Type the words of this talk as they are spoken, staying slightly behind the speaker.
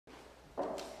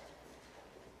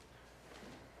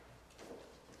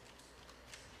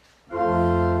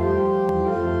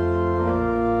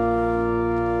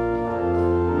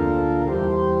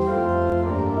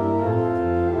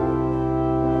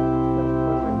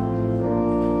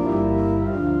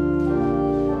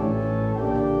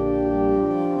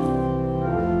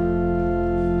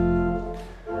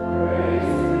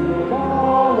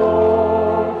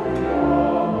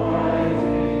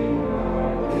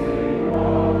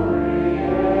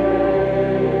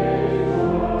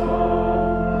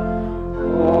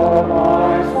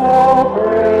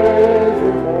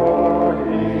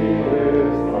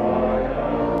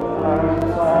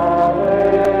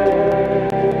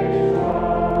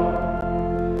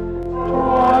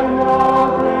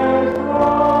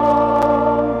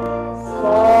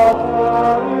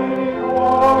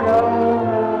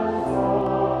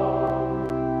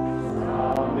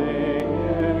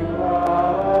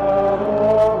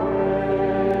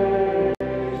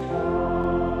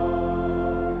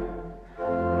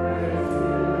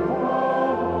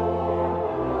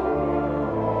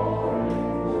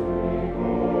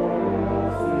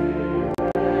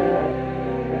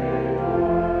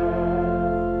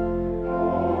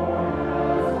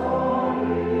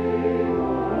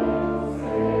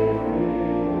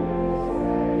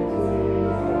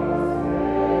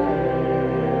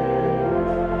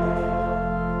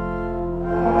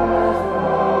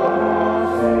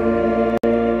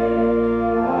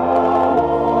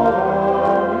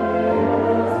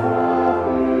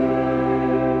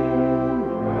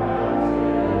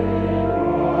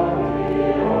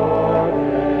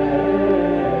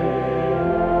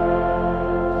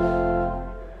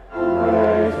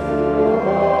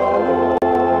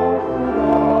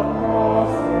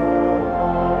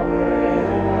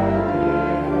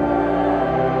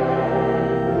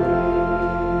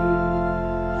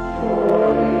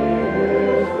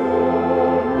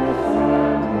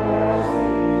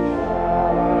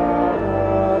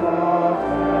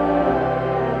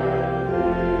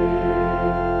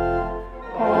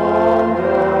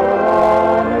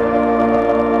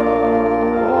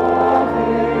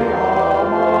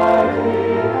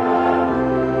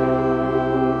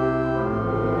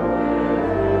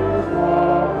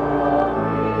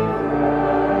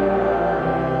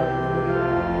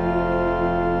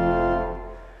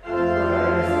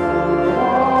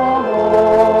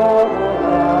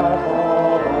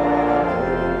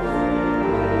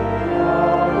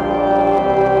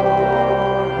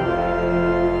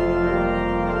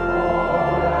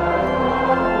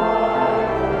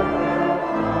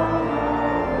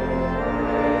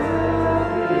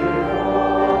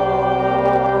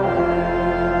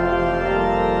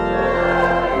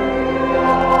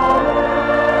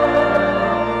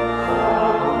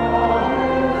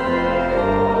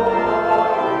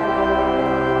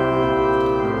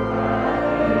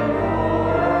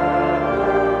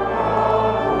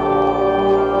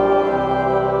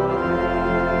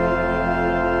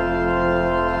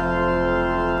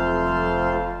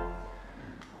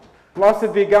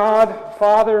Blessed be God,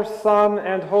 Father, Son,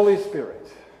 and Holy Spirit.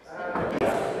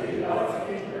 Blessed be God's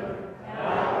kingdom,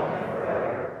 now and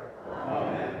forever.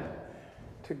 Amen.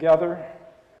 Together,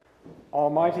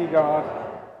 Almighty God,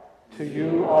 to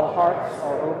you all hearts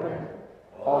are open,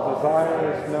 all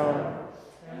desire is known,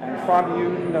 and from you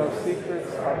no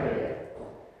secrets are hid.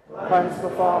 Cleanse the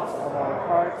thoughts of our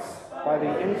hearts by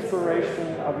the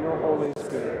inspiration of your Holy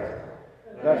Spirit,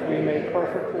 that we may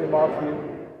perfectly love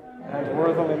you and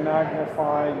worthily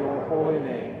magnify your holy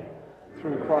name,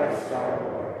 through Christ our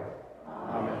Lord.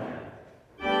 Amen.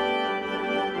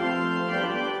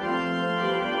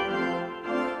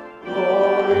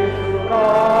 Glory to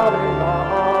God in the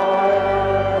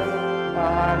highest,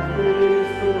 and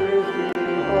peace to his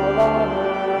people on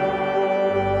earth.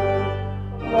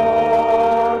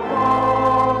 Lord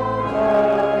God,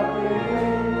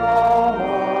 everything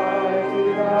almighty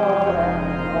God and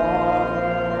Father,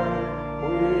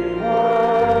 we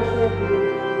worship you,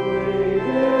 we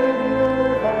give you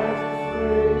thanks,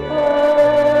 we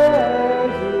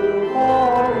praise you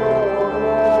for your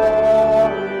glory.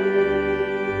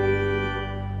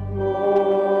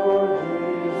 Lord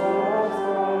Jesus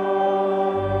Christ,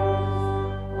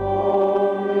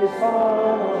 only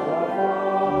Son of the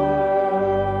Father,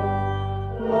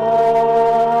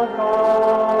 Lord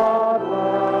God,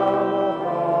 Lamb of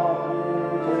God,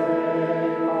 you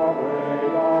take away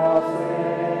the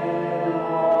sin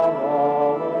of the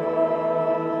world.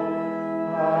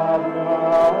 Have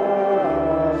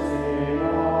mercy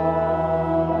on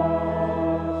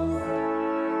us.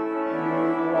 You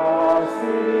are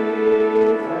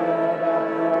seated at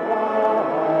the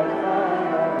right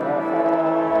hand of the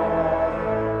Father.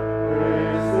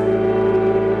 Receive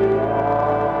our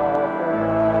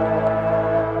prayer.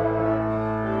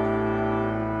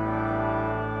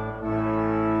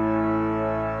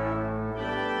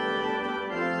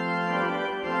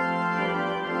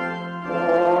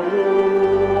 For you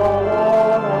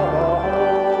alone are the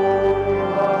Holy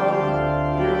One,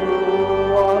 you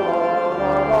alone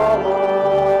are the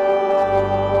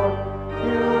Lord,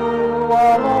 you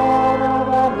alone are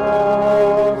the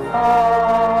Most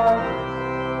High,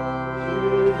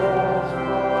 Jesus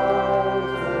Christ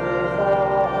with the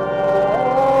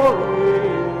Holy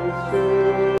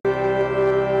Spirit.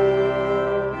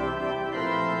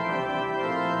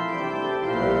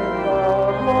 In the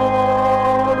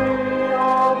glory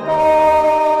of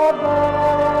God the Father.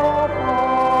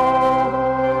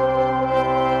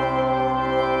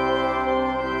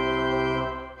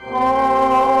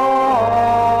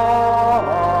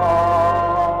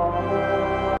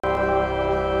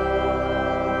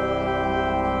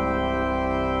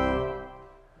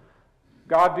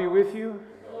 God be with you.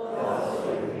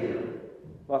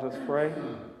 Let us pray.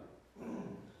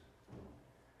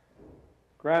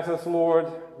 Grant us, Lord,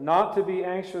 not to be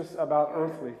anxious about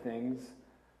earthly things,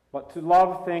 but to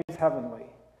love things heavenly.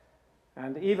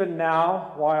 And even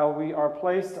now, while we are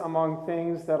placed among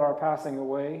things that are passing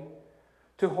away,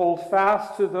 to hold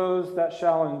fast to those that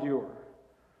shall endure.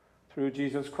 Through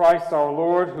Jesus Christ our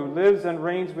Lord, who lives and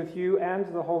reigns with you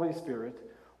and the Holy Spirit,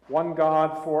 one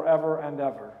God forever and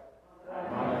ever.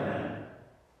 Amen.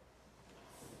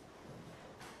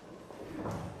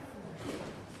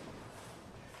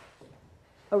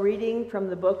 A reading from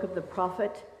the book of the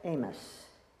prophet Amos.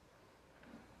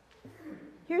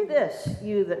 Hear this,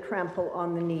 you that trample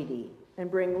on the needy,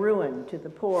 and bring ruin to the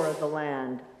poor of the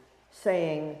land,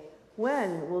 saying,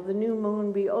 when will the new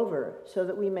moon be over, so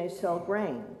that we may sell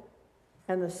grain,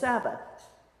 and the Sabbath,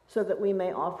 so that we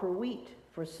may offer wheat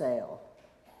for sale?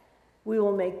 We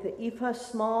will make the ephah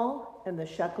small and the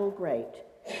shekel great,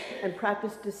 and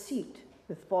practice deceit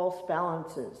with false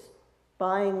balances,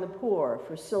 buying the poor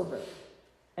for silver,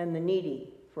 and the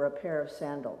needy for a pair of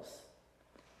sandals,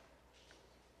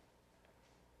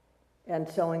 and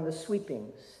selling the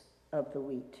sweepings of the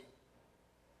wheat.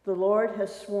 The Lord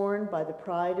has sworn by the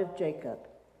pride of Jacob,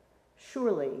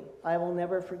 surely I will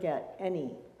never forget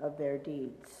any of their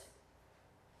deeds.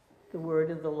 The word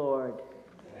of the Lord.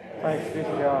 Thanks be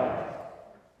to God.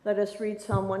 Let us read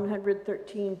Psalm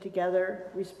 113 together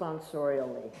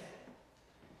responsorially.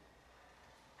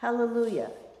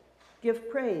 Hallelujah. Give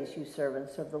praise, you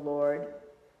servants of the Lord.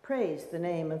 Praise the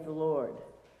name of the Lord.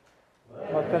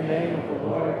 Let the name of the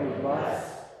Lord be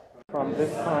blessed from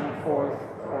this time forth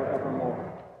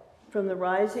forevermore. From the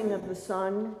rising of the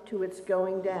sun to its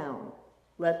going down,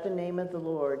 let the name of the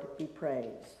Lord be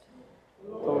praised.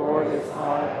 The Lord is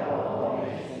high above all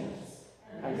nations,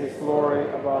 and his glory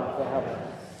above the heavens.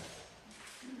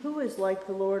 Who is like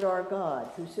the Lord our God,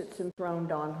 who sits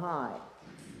enthroned on high,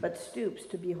 but stoops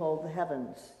to behold the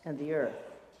heavens and the earth?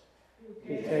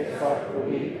 He takes off the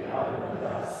wheat out of the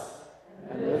dust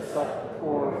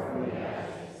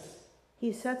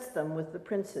he sets them with the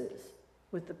princes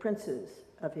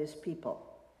of his people.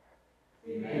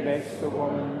 He makes the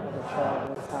woman of a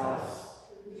childless house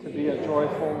to be a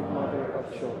joyful mother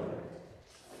of children.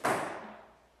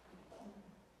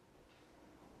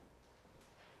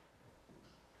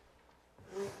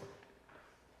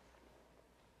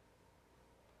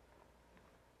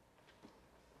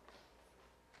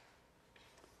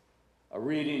 A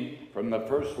reading from the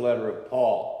first letter of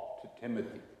Paul to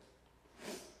Timothy.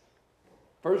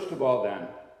 First of all, then,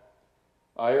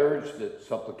 I urge that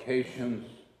supplications,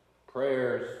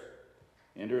 prayers,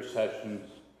 intercessions,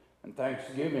 and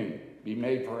thanksgiving be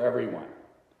made for everyone,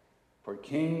 for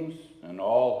kings and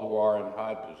all who are in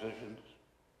high positions,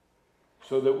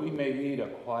 so that we may lead a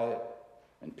quiet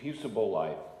and peaceable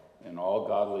life in all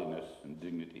godliness and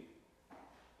dignity.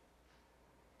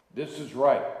 This is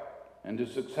right and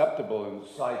is acceptable in the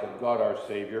sight of God our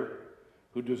Savior,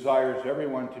 who desires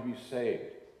everyone to be saved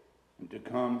and to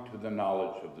come to the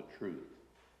knowledge of the truth.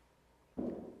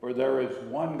 For there is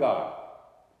one God.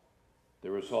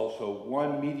 There is also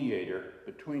one mediator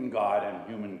between God and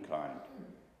humankind,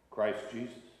 Christ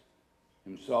Jesus,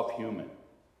 himself human,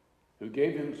 who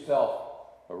gave himself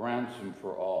a ransom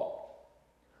for all.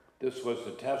 This was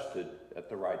attested at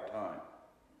the right time.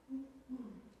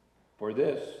 For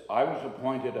this, I was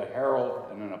appointed a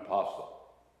herald and an apostle.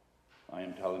 I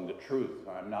am telling the truth.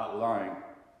 I am not lying.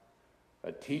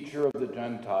 A teacher of the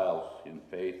Gentiles in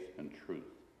faith and truth.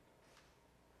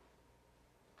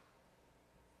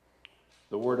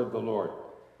 The word of the Lord.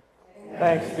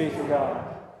 Thanks be to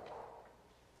God.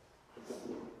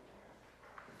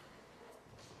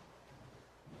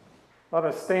 Let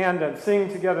us stand and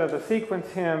sing together the sequence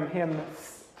hymn, hymn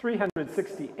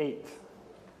 368.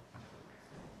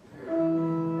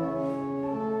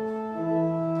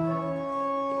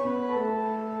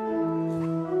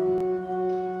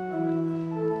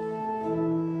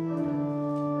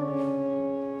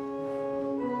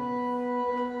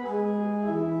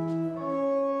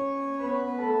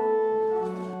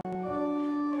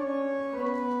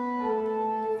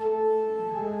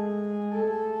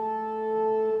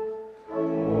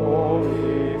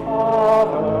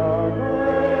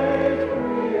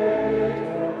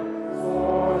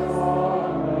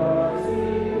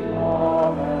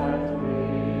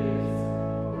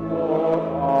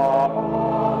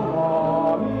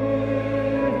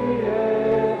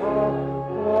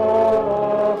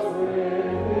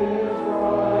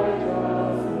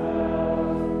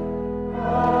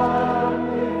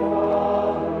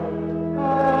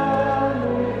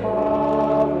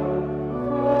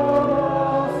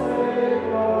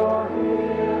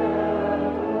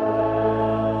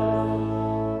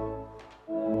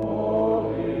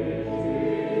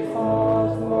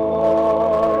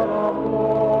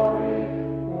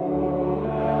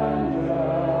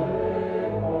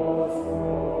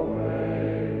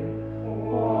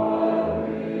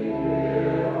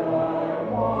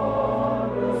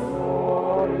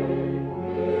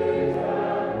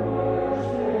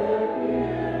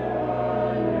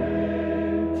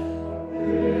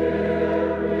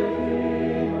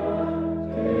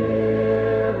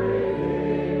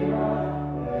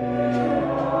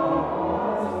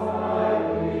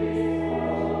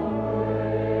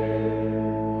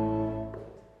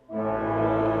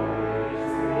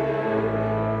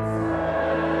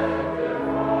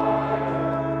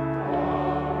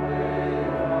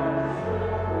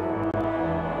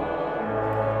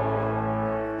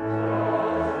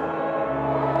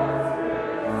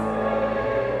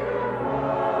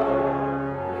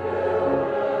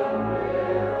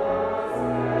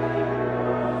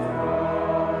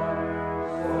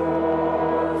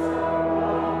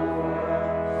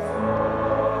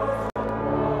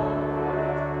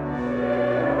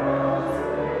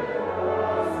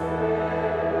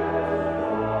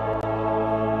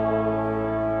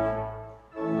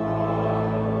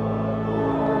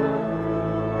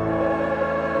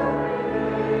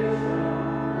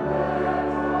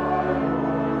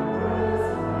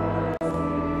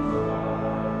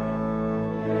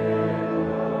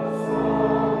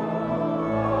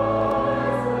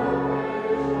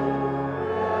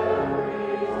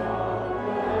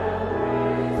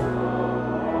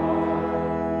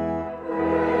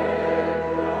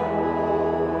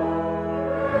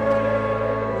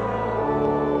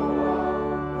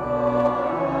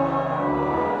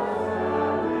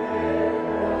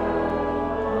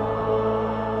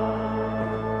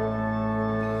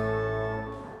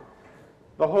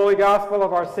 The Holy Gospel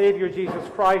of our Savior Jesus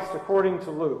Christ according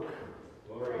to Luke.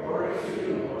 Glory to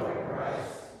you, Lord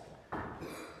Christ.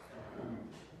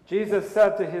 Jesus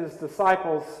said to his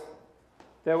disciples,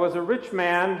 "There was a rich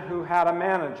man who had a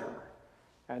manager,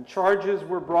 and charges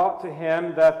were brought to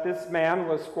him that this man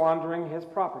was squandering his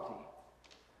property.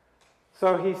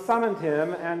 So he summoned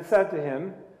him and said to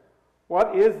him,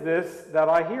 "What is this that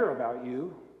I hear about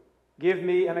you? Give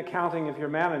me an accounting of your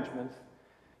management,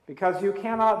 because you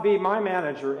cannot be my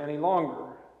manager any longer."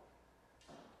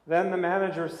 Then the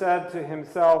manager said to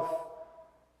himself,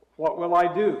 "What will I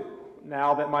do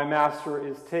now that my master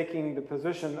is taking the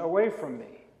position away from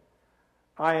me?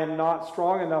 I am not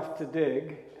strong enough to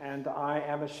dig, and I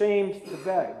am ashamed to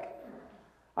beg.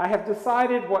 I have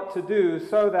decided what to do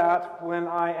so that when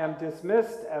I am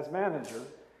dismissed as manager,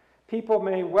 people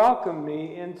may welcome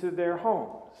me into their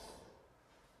homes."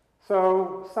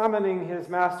 So, summoning his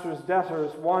master's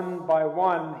debtors one by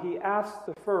one, he asked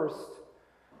the first,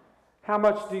 "How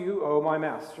much do you owe my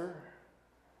master?"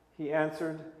 He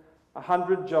answered,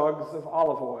 100 jugs of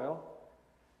olive oil.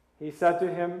 He said to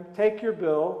him, "Take your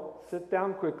bill, sit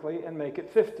down quickly, and make it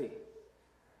 50.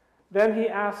 Then he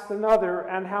asked another,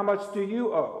 "And how much do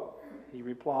you owe?" He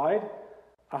replied,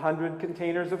 100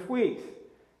 containers of wheat.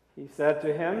 He said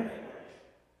to him,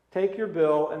 "Take your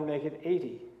bill and make it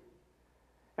 80.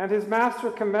 And his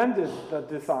master commended the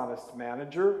dishonest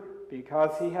manager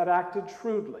because he had acted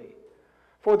shrewdly.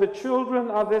 For the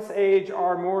children of this age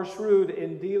are more shrewd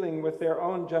in dealing with their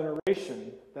own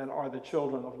generation than are the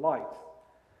children of light.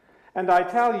 And I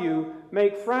tell you,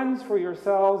 make friends for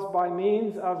yourselves by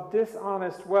means of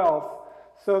dishonest wealth,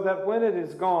 so that when it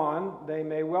is gone, they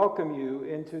may welcome you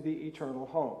into the eternal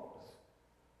homes.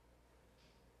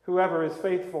 Whoever is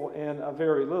faithful in a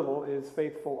very little is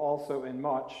faithful also in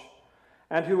much,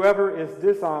 and whoever is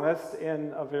dishonest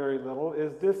in a very little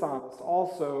is dishonest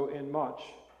also in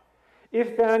much.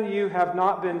 If then you have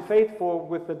not been faithful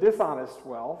with the dishonest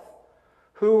wealth,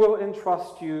 who will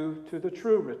entrust you to the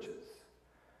true riches?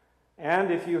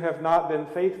 And if you have not been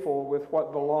faithful with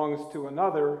what belongs to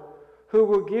another, who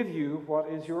will give you what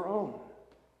is your own?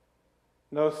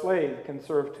 No slave can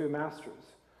serve two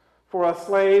masters, for a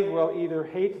slave will either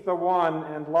hate the one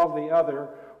and love the other,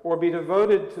 or be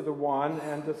devoted to the one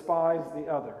and despise the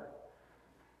other.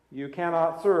 You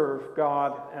cannot serve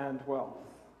God and wealth.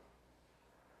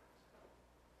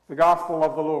 The Gospel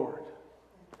of the Lord.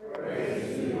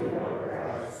 Praise to you, Lord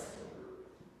Christ.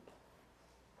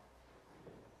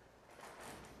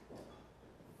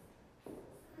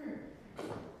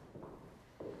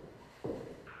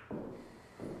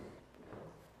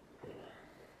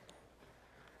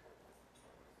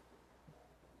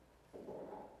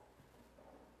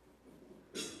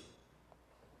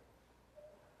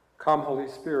 Come, Holy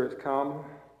Spirit, come.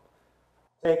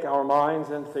 Take our minds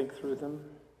and think through them.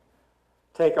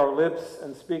 Take our lips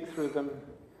and speak through them.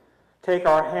 Take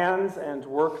our hands and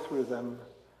work through them.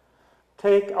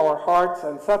 Take our hearts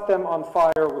and set them on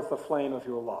fire with the flame of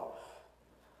your love.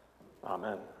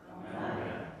 Amen.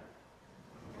 Amen.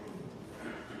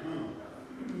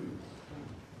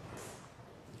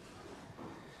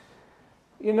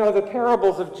 You know, the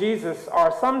parables of Jesus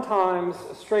are sometimes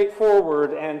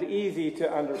straightforward and easy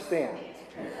to understand.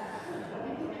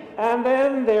 And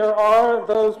then there are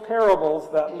those parables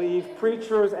that leave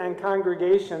preachers and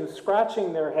congregations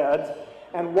scratching their heads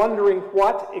and wondering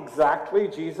what exactly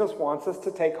Jesus wants us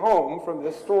to take home from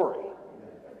this story.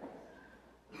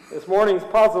 This morning's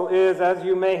puzzle is, as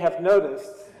you may have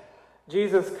noticed,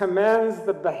 Jesus commends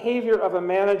the behavior of a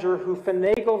manager who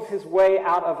finagles his way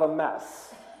out of a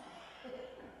mess.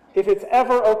 If it's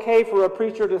ever okay for a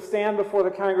preacher to stand before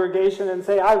the congregation and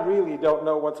say, "I really don't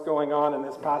know what's going on in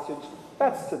this passage,"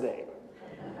 that's today.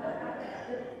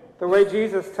 The way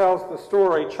Jesus tells the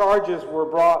story, charges were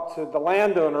brought to the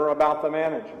landowner about the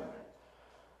manager.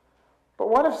 But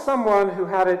what if someone who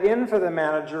had it in for the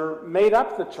manager made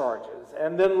up the charges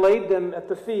and then laid them at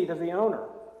the feet of the owner?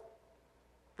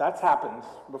 That's happened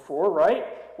before, right?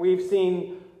 We've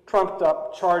seen trumped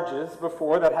up charges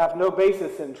before that have no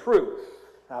basis in truth,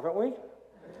 haven't we?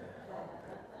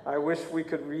 I wish we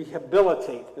could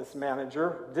rehabilitate this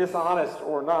manager, dishonest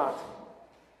or not.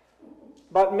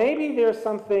 But maybe there's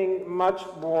something much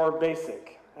more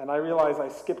basic. And I realize I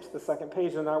skipped the second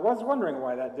page, and I was wondering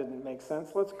why that didn't make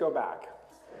sense. Let's go back.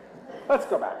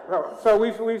 So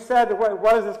we've said, what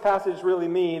does this passage really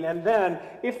mean? And then,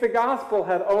 if the gospel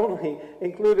had only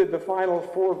included the final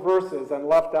 4 verses and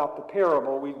left out the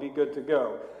parable, we'd be good to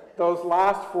go. Those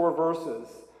last 4 verses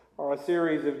are a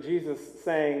series of Jesus'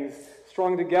 sayings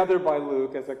strung together by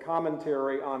Luke as a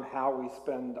commentary on how we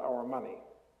spend our money.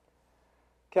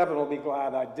 Kevin will be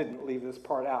glad I didn't leave this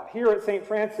part out. Here at St.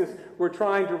 Francis, we're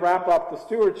trying to wrap up the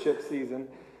stewardship season,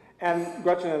 And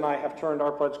Gretchen and I have turned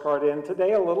our pledge card in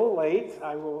today a little late,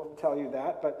 I will tell you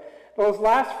that, but those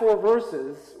last 4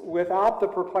 verses, without the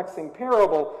perplexing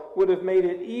parable, would have made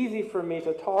it easy for me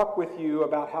to talk with you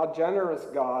about how generous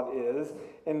God is,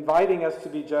 inviting us to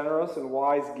be generous and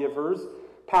wise givers,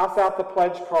 pass out the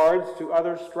pledge cards to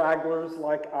other stragglers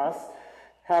like us,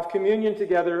 have communion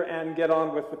together, and get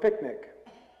on with the picnic.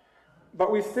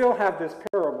 But we still have this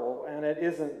parable, and it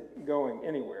isn't going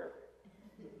anywhere.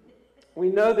 We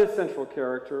know this central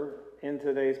character in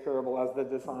today's parable as the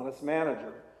dishonest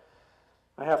manager.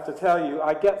 I have to tell you,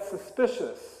 I get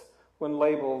suspicious when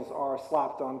labels are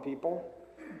slapped on people,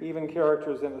 even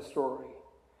characters in a story.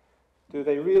 Do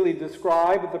they really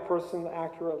describe the person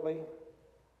accurately?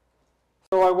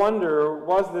 So I wonder,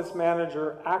 was this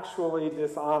manager actually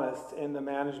dishonest in the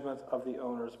management of the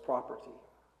owner's property?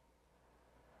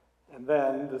 And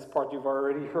then, this part you've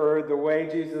already heard, the way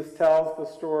Jesus tells the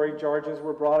story, charges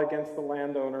were brought against the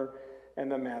landowner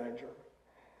and the manager.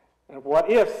 And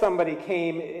what if somebody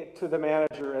came to the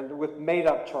manager and with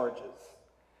made-up charges?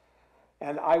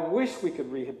 And I wish we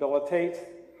could rehabilitate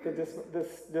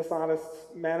this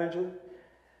dishonest manager,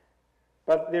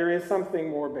 but there is something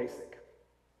more basic.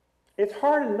 It's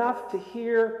hard enough to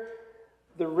hear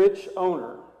the rich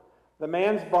owner, the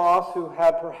man's boss who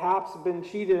had perhaps been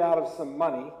cheated out of some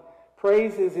money,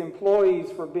 praise his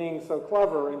employees for being so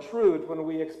clever and shrewd when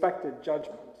we expected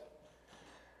judgment.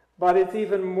 But it's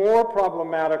even more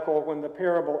problematical when the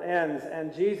parable ends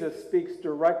and Jesus speaks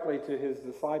directly to his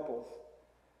disciples.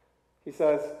 He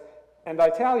says, "And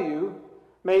I tell you,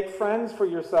 make friends for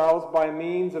yourselves by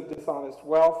means of dishonest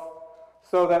wealth,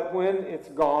 so that when it's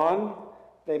gone,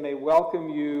 they may welcome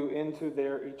you into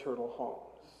their eternal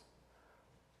homes."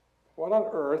 What on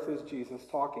earth is Jesus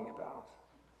talking about?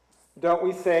 Don't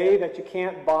we say that you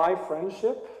can't buy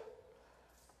friendship?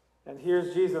 And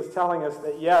here's Jesus telling us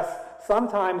that yes,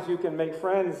 sometimes you can make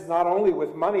friends not only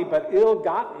with money, but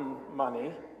ill-gotten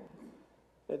money.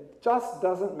 It just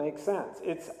doesn't make sense.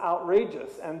 It's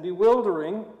outrageous and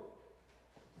bewildering,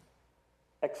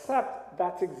 except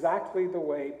that's exactly the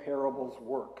way parables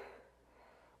work.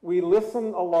 We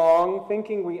listen along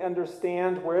thinking we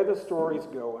understand where the story's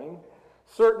going,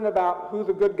 certain about who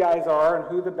the good guys are and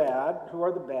who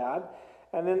are the bad,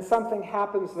 and then something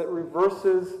happens that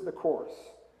reverses the course,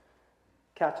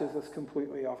 catches us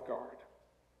completely off guard.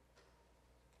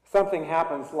 Something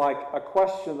happens like a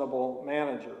questionable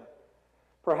manager,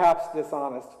 perhaps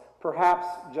dishonest, perhaps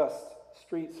just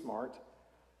street smart,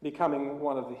 becoming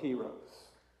one of the heroes.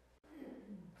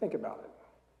 Think about it.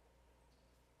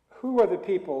 Who are the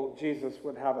people Jesus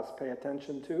would have us pay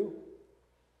attention to?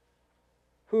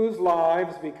 Whose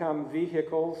lives become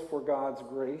vehicles for God's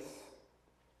grace?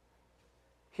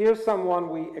 Here's someone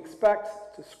we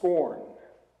expect to scorn,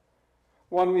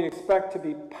 one we expect to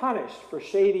be punished for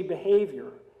shady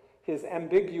behavior, his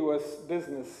ambiguous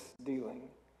business dealing.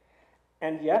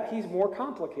 And yet he's more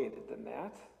complicated than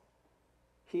that.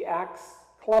 He acts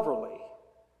cleverly,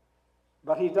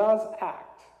 but he does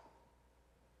act.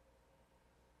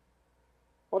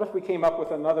 What if we came up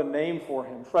with another name for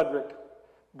him? Frederick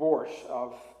Borsch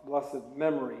of blessed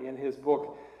memory, in his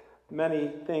book Many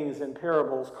Things in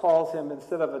Parables, calls him,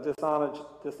 instead of a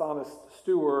dishonest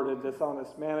steward, a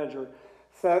dishonest manager,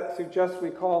 suggests we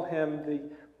call him the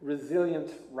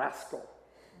resilient rascal.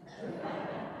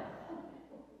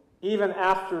 Even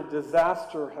after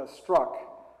disaster has struck,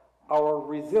 our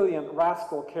resilient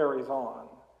rascal carries on,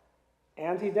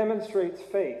 and he demonstrates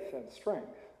faith and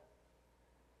strength.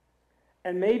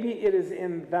 And maybe it is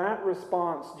in that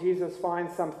response Jesus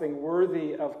finds something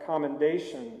worthy of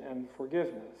commendation and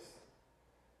forgiveness.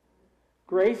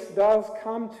 Grace does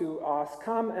come to us,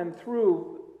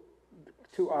 through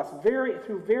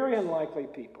very unlikely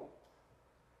people.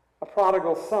 A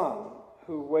prodigal son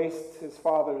who wastes his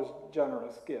father's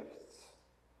generous gifts.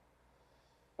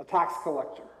 A tax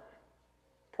collector,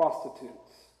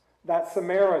 prostitutes, that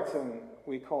Samaritan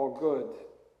we call good.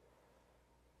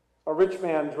 A rich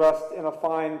man dressed in a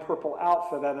fine purple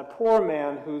outfit, and a poor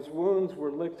man whose wounds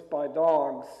were licked by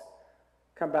dogs.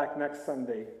 Come back next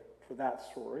Sunday for that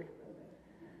story.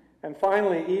 And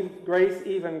finally, grace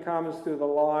even comes through the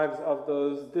lives of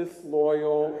those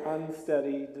disloyal,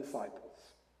 unsteady disciples.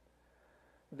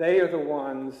 They are the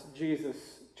ones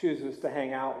Jesus chooses to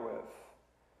hang out with.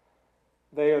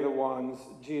 They are the ones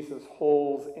Jesus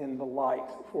holds in the light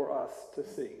for us to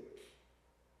see,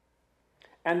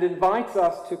 and invites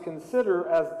us to consider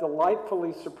as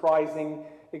delightfully surprising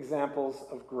examples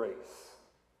of grace.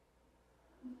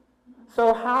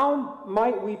 So how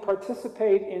might we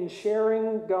participate in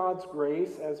sharing God's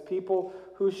grace as people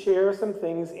who share some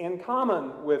things in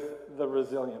common with the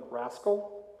resilient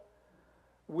rascal?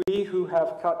 We who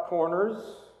have cut corners,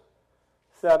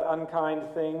 said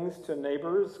unkind things to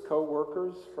neighbors,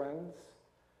 co-workers, friends,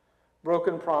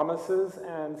 broken promises,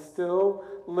 and still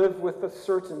live with the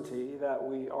certainty that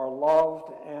we are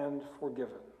loved and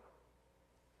forgiven.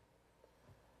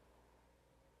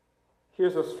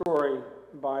 Here's a story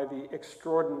by the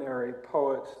extraordinary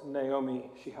poet Naomi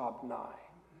Shihab Nye.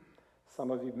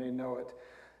 Some of you may know it.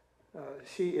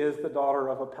 She is the daughter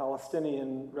of a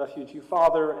Palestinian refugee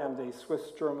father and a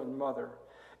Swiss-German mother.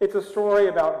 It's a story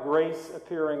about grace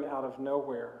appearing out of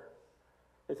nowhere.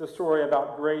 It's a story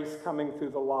about grace coming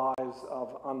through the lives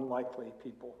of unlikely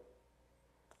people.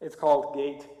 It's called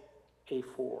Gate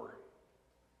A4.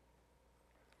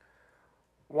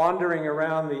 Wandering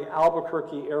around the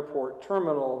Albuquerque airport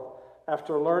terminal,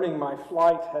 after learning my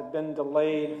flight had been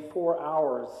delayed 4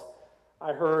 hours,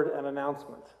 I heard an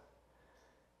announcement.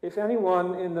 If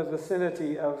anyone in the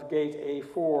vicinity of Gate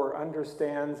A4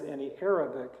 understands any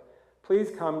Arabic, please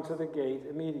come to the gate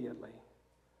immediately.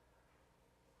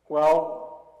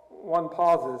 Well, one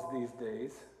pauses these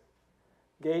days.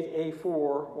 Gate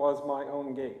A4 was my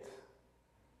own gate.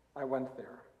 I went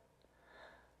there.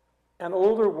 An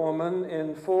older woman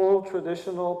in full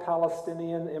traditional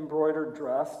Palestinian embroidered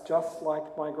dress, just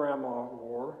like my grandma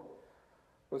wore,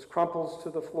 was crumpled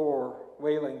to the floor,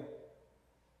 wailing.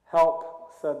 "Help,"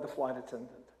 said the flight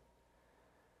attendant.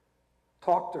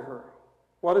 "Talk to her.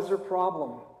 What is her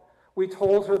problem? We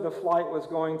told her the flight was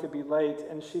going to be late,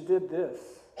 and she did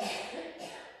this."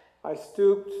 I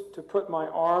stooped to put my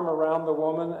arm around the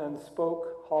woman and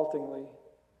spoke haltingly.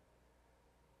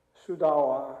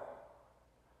 "Shudawa,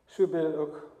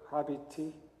 shubiluk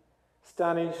habiti,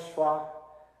 stani shwa,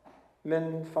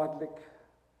 min fadlik,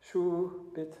 shu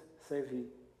bit sevi."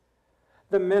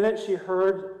 The minute she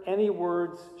heard any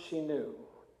words she knew,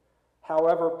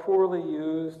 however poorly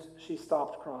used, she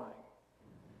stopped crying.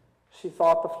 She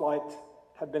thought the flight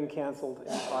had been canceled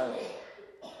entirely.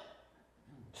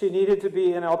 She needed to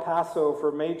be in El Paso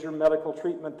for major medical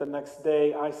treatment the next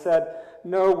day. I said,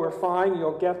 "No, we're fine.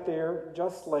 You'll get there.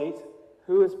 Just late.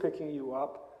 Who is picking you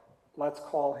up? Let's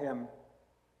call him."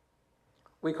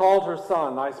 We called her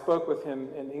son. I spoke with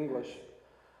him in English.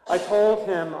 I told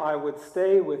him I would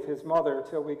stay with his mother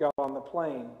till we got on the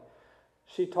plane.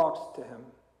 She talked to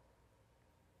him.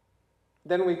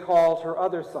 Then we called her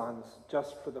other sons,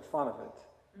 just for the fun of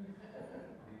it.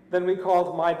 Then we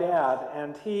called my dad,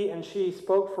 and he and she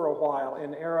spoke for a while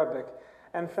in Arabic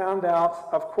and found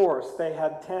out, of course, they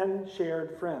had 10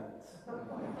 shared friends.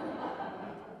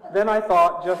 Then I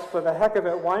thought, just for the heck of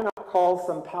it, why not call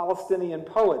some Palestinian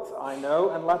poets I know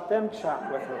and let them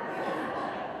chat with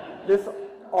her? This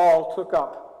all took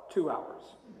up 2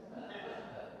 hours.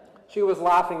 She was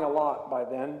laughing a lot by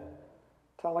then,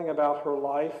 telling about her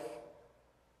life,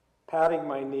 patting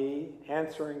my knee,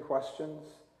 answering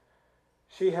questions.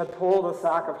 She had pulled a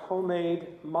sack of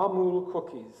homemade mamul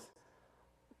cookies,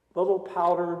 little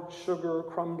powdered sugar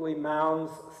crumbly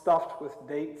mounds stuffed with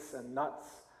dates and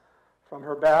nuts, from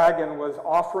her bag and was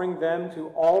offering them to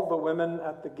all the women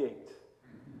at the gate.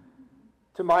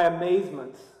 To my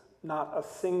amazement, not a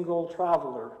single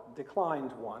traveler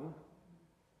declined one.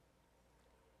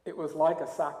 It was like a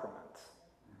sacrament.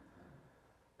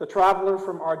 The traveler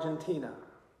from Argentina,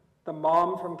 the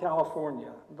mom from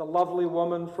California, the lovely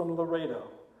woman from Laredo,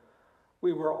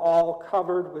 we were all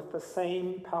covered with the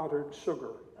same powdered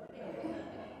sugar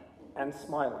and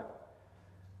smiling.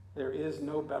 There is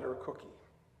no better cookie.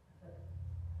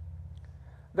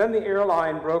 Then the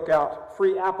airline broke out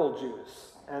free apple juice,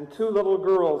 and 2 little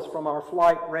girls from our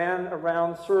flight ran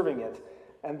around serving it,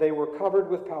 and they were covered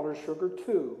with powdered sugar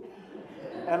too.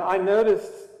 And I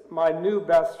noticed my new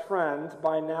best friend,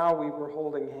 by now we were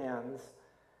holding hands,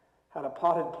 had a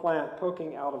potted plant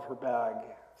poking out of her bag,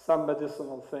 some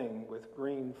medicinal thing with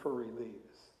green furry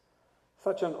leaves.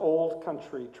 Such an old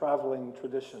country traveling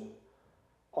tradition.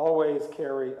 Always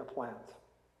carry a plant.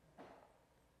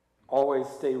 Always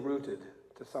stay rooted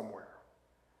to somewhere.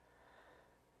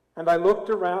 And I looked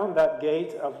around that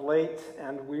gate of late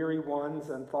and weary ones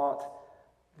and thought,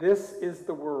 this is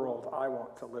the world I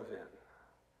want to live in.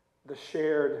 The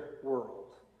shared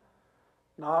world.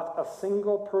 Not a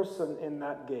single person in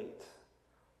that gate,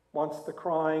 once the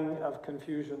crying of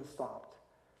confusion stopped,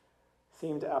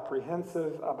 seemed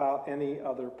apprehensive about any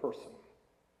other person.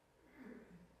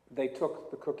 They took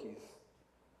the cookies.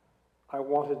 I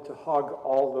wanted to hug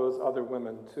all those other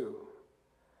women too.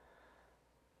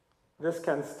 This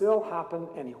can still happen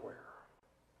anywhere.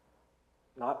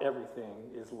 Not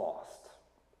everything is lost.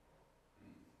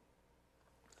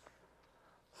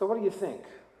 So what do you think?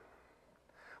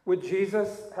 Would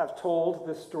Jesus have told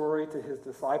this story to his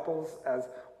disciples as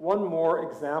one more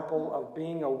example of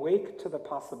being awake to the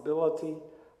possibility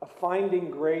of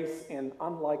finding grace in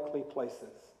unlikely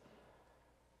places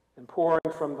and pouring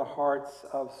from the hearts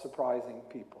of surprising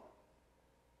people?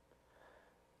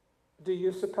 Do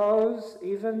you suppose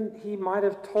even he might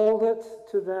have told it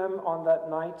to them on that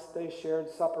night they shared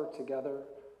supper together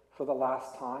for the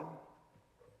last time?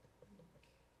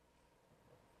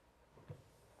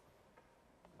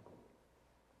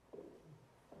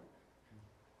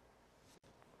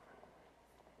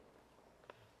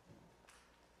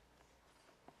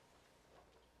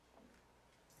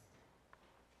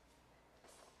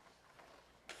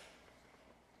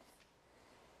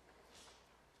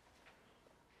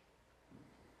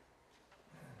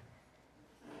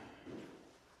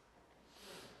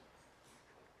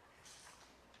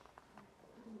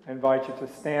 I invite you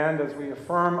to stand as we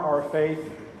affirm our faith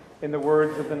in the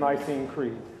words of the Nicene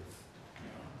Creed.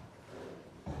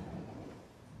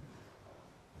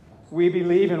 We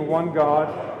believe in one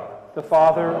God, the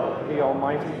Father, the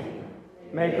Almighty,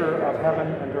 maker of heaven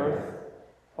and earth,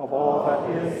 of all that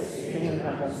is seen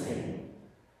and unseen.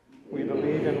 We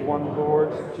believe in one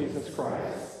Lord, Jesus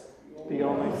Christ, the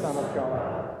only Son of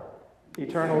God,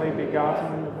 eternally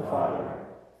begotten of the Father,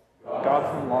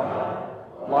 God from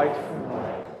light, light from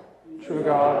light, true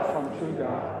God from true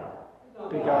God,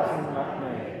 begotten, not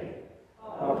made,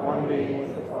 of one being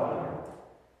with the Father.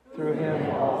 Through him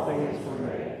all things were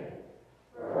made.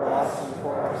 For us and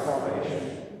for our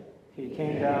salvation, he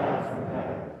came down from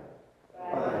heaven.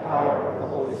 By the power of the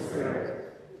Holy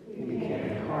Spirit, he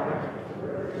became incarnate of the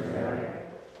Virgin Mary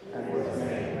and was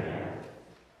made man.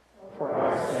 For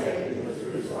our sake he was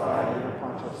crucified under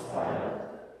Pontius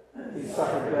Pilate. He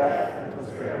suffered death and was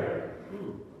buried.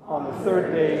 On the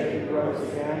third day he rose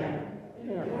again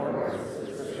in accordance with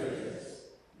the Scriptures.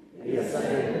 He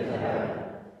ascended into heaven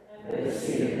and is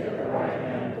seated at the right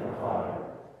hand of the Father.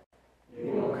 He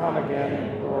will come again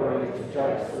in glory to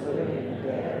judge the living and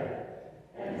the dead,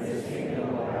 and his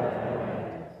kingdom will have no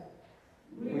end.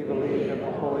 We believe in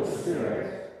the Holy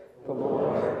Spirit, the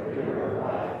Lord, giver of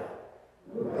life,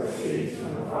 who proceeds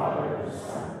from the Father and the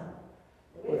Son.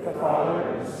 With the Father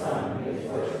and the Son he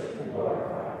is worshipped and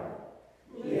glorified.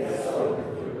 He has spoken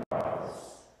through the prophets.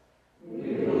 We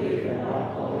believe in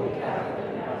one holy Catholic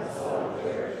and Apostolic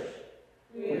Church.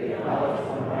 We acknowledge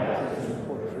one baptism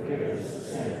for the forgiveness of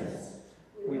sins.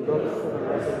 We look for the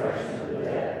resurrection of the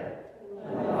dead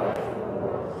and the life of the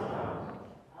world to come.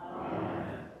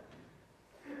 Amen.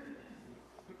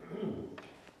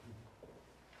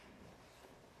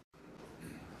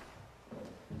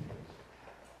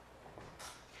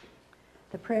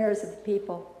 The prayers of the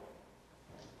people.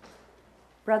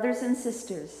 Brothers and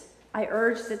sisters, I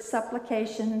urge that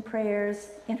supplication, prayers,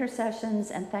 intercessions,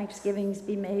 and thanksgivings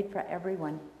be made for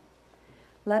everyone.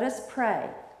 Let us pray,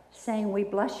 saying, we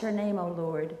bless your name, O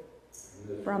Lord,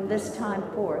 from this time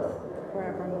forth,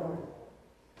 forevermore.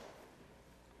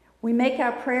 We make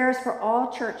our prayers for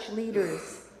all church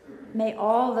leaders. May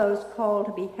all those called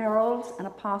to be heralds and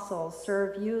apostles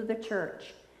serve you, the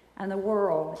church, and the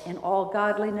world in all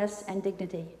godliness and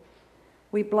dignity.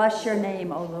 We bless your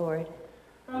name, O Lord.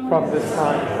 From this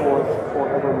time forth,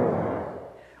 forevermore.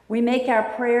 We make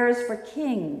our prayers for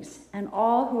kings and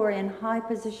all who are in high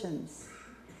positions.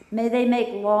 May they make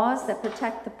laws that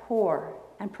protect the poor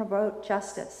and promote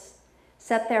justice,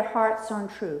 set their hearts on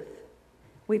truth.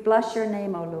 We bless your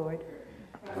name, O Lord.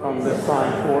 From this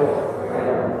time forth,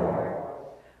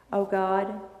 forevermore. O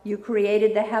God, you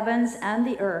created the heavens and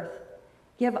the earth.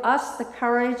 Give us the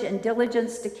courage and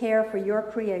diligence to care for your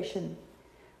creation.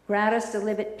 Grant us to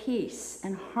live at peace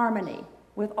and harmony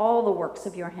with all the works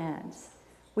of your hands.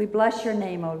 We bless your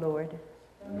name, O Lord.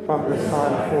 From this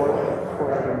time forth,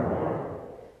 forevermore.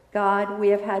 God, we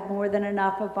have had more than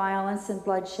enough of violence and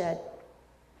bloodshed.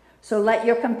 So let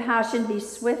your compassion be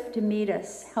swift to meet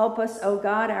us. Help us, O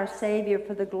God, our Savior,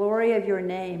 for the glory of your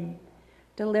name.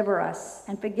 Deliver us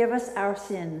and forgive us our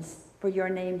sins for your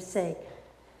name's sake.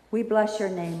 We bless your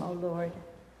name, O Lord.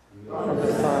 From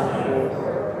this time forth,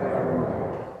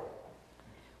 forevermore.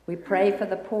 We pray for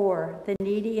the poor, the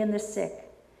needy, and the sick,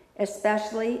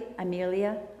 especially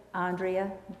Amelia,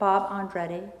 Andrea, Bob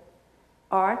Andretti,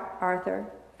 Art, Arthur,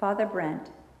 Father Brent,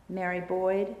 Mary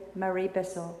Boyd, Marie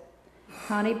Bissell,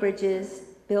 Connie Bridges,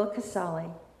 Bill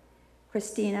Casale,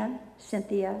 Christina,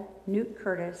 Cynthia, Newt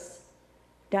Curtis,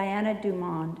 Diana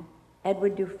Dumond,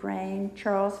 Edward Dufresne,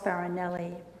 Charles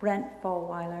Farinelli, Brent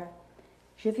Fulweiler,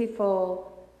 Jiffy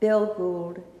Fole, Bill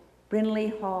Gould,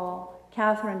 Brinley Hall,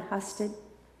 Catherine Husted,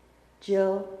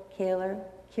 Jill Kaler,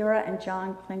 Kira and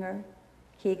John Klinger,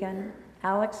 Keegan,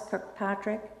 Alex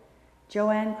Kirkpatrick,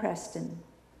 Joanne Creston,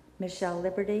 Michelle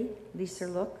Liberty, Lisa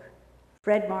Look,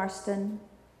 Fred Marston,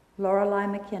 Lorelei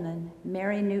McKinnon,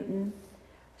 Mary Newton,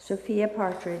 Sophia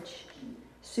Partridge,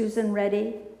 Susan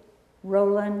Reddy,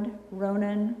 Roland,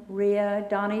 Ronan, Rhea,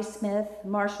 Donnie Smith,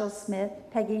 Marshall Smith,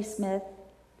 Peggy Smith,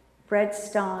 Fred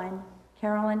Stein,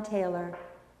 Carolyn Taylor,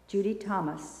 Judy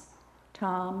Thomas,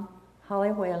 Tom,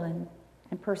 Holly Whalen,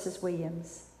 and Persis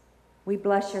Williams. We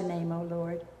bless your name, O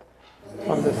Lord.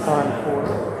 From this time forth,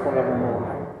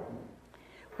 forevermore.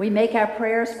 We make our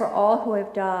prayers for all who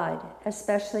have died,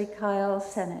 especially Kyle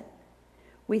Sennett.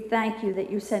 We thank you that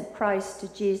you sent Christ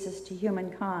to Jesus to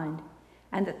humankind,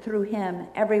 and that through him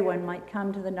everyone might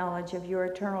come to the knowledge of your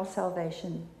eternal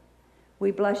salvation. We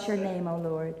bless your name, O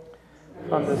Lord.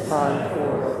 From this time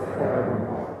forth,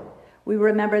 forevermore. We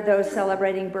remember those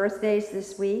celebrating birthdays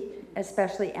this week,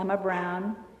 especially Emma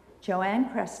Brown, Joanne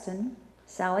Creston,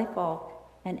 Sally Falk,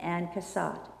 and Ann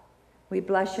Cassat. We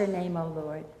bless your name, O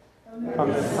Lord.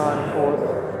 From this time forth,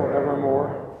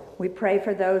 forevermore. We pray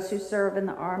for those who serve in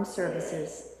the armed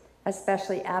services,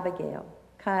 especially Abigail,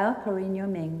 Kyle Carino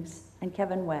Mings, and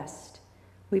Kevin West.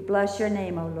 We bless your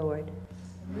name, O Lord.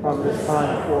 From this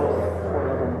time forth,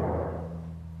 forevermore.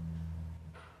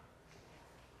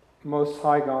 Most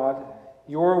High God,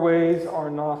 your ways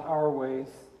are not our ways,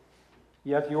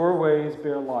 yet your ways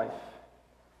bear life.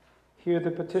 Hear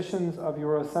the petitions of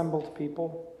your assembled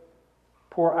people.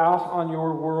 Pour out on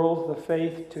your world the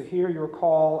faith to hear your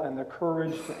call and the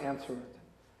courage to answer it.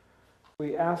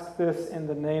 We ask this in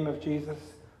the name of Jesus,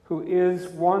 who is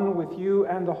one with you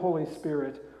and the Holy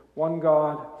Spirit, one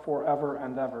God forever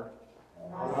and ever.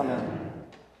 Amen.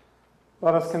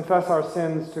 Let us confess our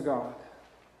sins to God.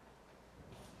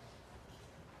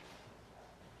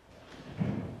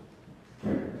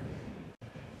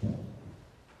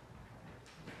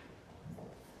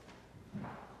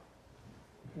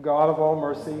 God of all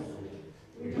mercy,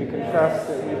 we confess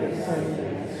that we have sinned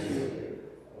against you,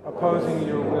 opposing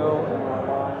your will in our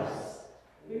lives.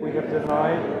 We have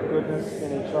denied your goodness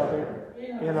in each other,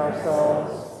 in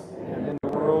ourselves, and in the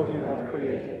world you have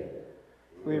created.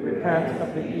 We repent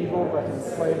of the evil that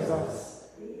enslaves us,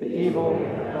 the evil we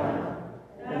have done,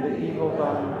 and the evil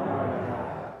done on our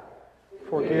behalf.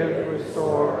 Forgive,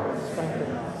 restore, and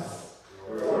strengthen us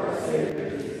through our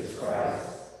Savior Jesus Christ,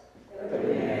 that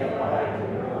we may abide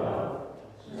in your love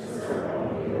and serve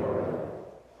only your will.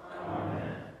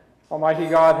 Amen. Almighty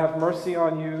God, have mercy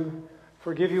on you,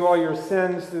 forgive you all your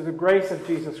sins through the grace of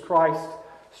Jesus Christ,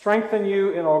 strengthen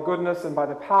you in all goodness, and by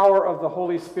the power of the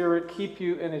Holy Spirit, keep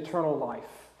you in eternal life.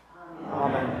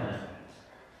 Amen.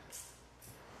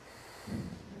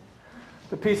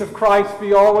 The peace of Christ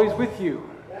be always with you.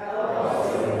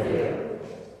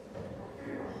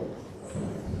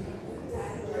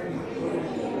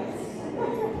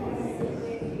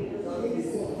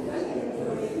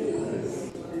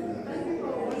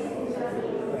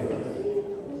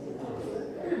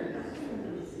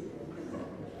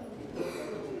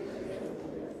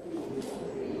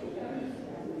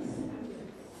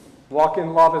 Walk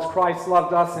in love as Christ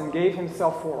loved us and gave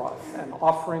himself for us, an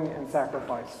offering and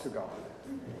sacrifice to God.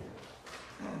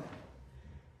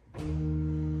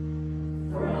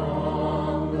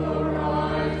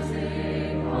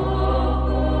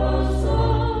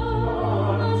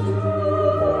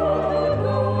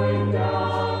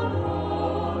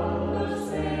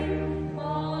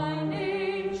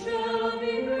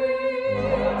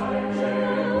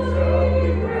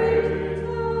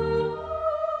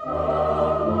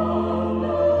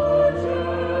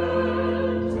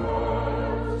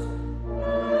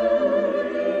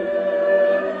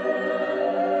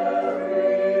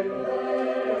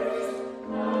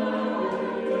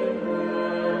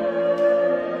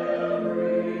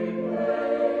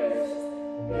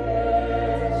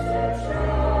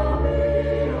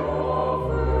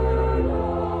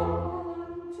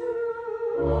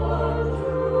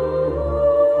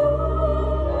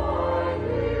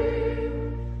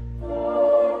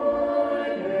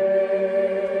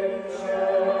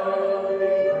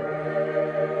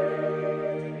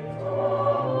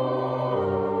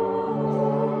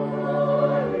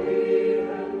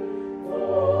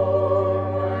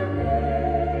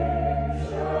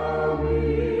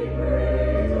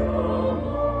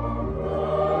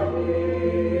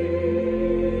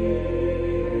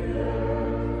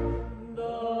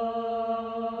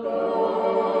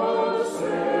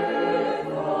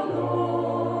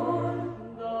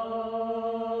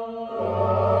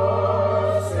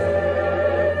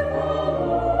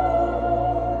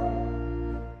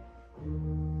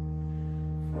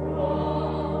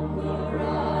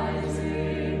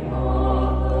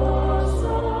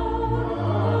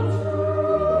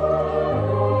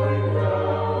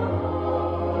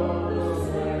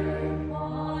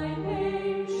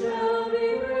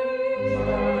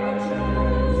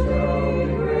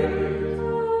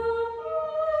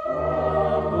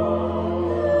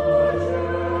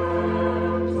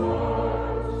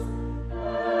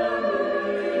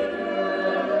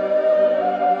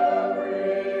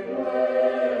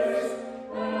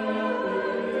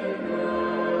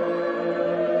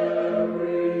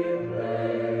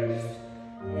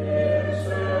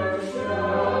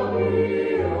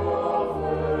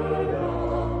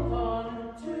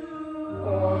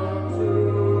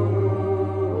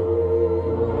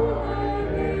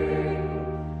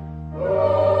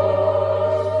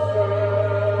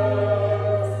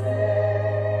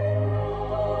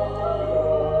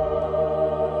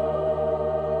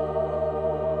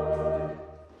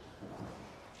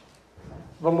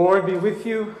 The Lord be with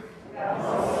you.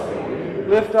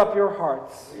 Lift up your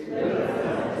hearts.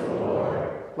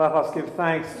 Let us give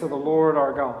thanks to the Lord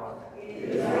our God.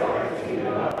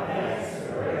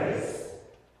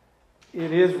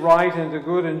 It is right and a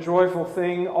good and joyful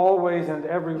thing always and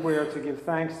everywhere to give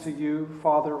thanks to you,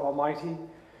 Father Almighty,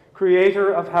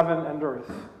 Creator of heaven and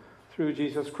earth, through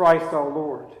Jesus Christ our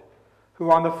Lord, who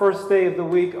on the first day of the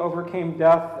week overcame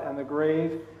death and the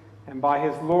grave, and by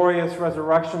his glorious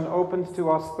resurrection opened to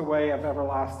us the way of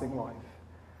everlasting life.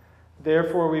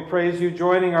 Therefore we praise you,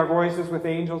 joining our voices with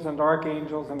angels and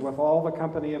archangels and with all the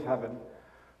company of heaven,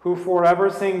 who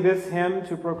forever sing this hymn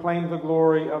to proclaim the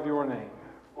glory of your name.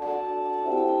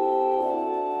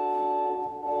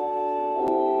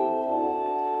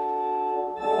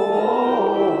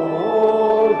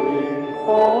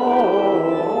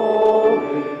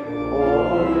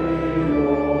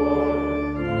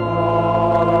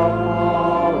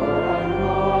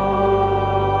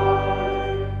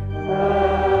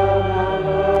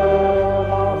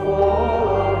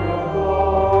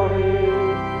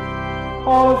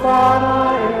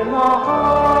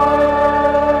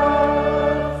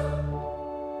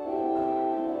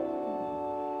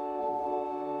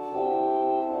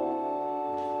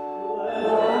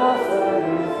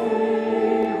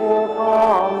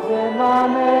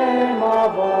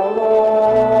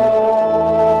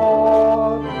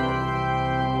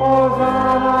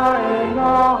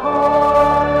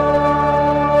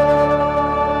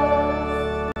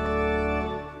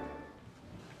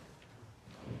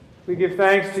 We give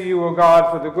thanks to you, O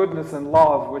God, for the goodness and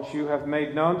love which you have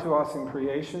made known to us in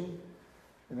creation,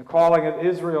 in the calling of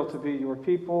Israel to be your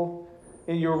people,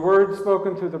 in your word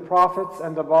spoken through the prophets,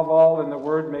 and above all in the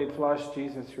word made flesh,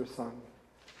 Jesus your Son.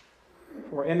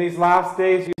 For in these last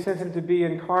days you sent him to be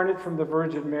incarnate from the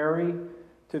Virgin Mary,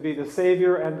 to be the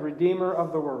Savior and Redeemer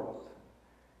of the world.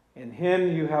 In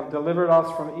him you have delivered us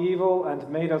from evil and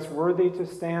made us worthy to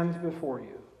stand before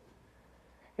you.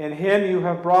 In him you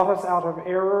have brought us out of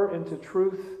error into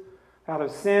truth, out of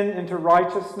sin into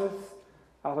righteousness,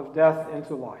 out of death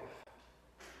into life.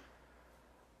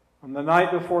 On the night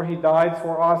before he died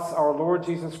for us, our Lord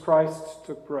Jesus Christ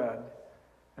took bread,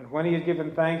 and when he had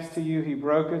given thanks to you, he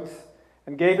broke it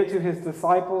and gave it to his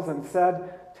disciples and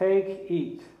said, "Take,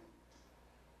 eat.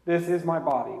 This is my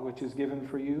body, which is given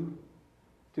for you.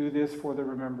 Do this for the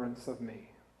remembrance of me."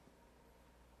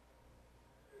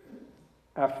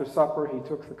 After supper, he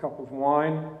took the cup of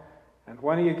wine, and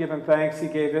when he had given thanks, he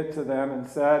gave it to them and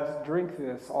said, "Drink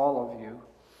this, all of you.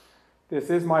 This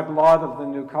is my blood of the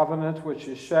new covenant, which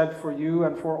is shed for you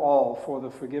and for all for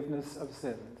the forgiveness of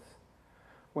sins.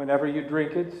 Whenever you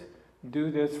drink it,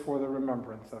 do this for the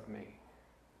remembrance of me."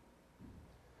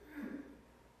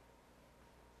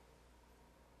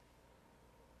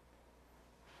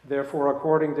 Therefore,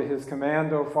 according to his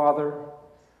command, O Father,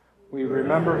 we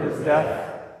remember his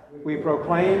death, we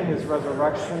proclaim his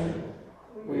resurrection,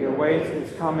 we await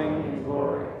his coming in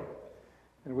glory,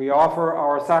 and we offer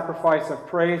our sacrifice of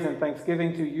praise and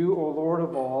thanksgiving to you, O Lord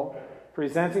of all,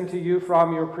 presenting to you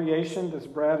from your creation this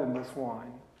bread and this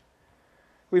wine.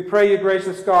 We pray you,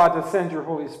 gracious God, to send your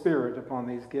Holy Spirit upon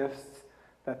these gifts,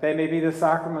 that they may be the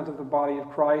sacrament of the body of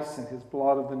Christ and his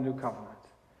blood of the new covenant.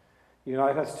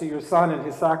 Unite us to your Son and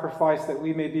his sacrifice, that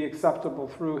we may be acceptable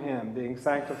through him, being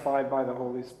sanctified by the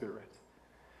Holy Spirit.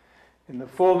 In the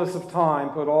fullness of time,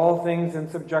 put all things in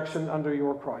subjection under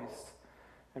your Christ,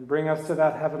 and bring us to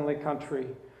that heavenly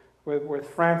country, with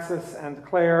Francis and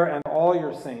Claire and all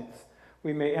your saints,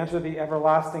 we may enter the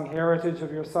everlasting heritage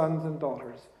of your sons and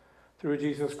daughters. Through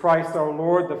Jesus Christ our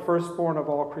Lord, the firstborn of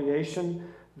all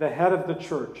creation, the head of the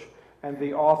church, and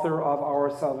the author of our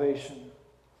salvation.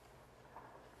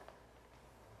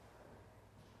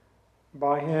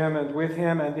 By him and with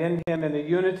him and in him, in the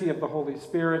unity of the Holy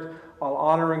Spirit, all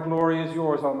honor and glory is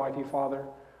yours, Almighty Father,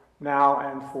 now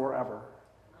and forever.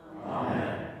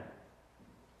 Amen.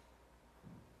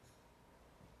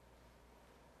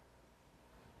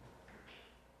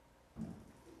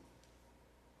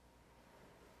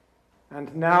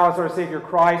 And now, as our Savior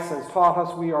Christ has taught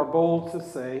us, we are bold to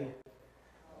say,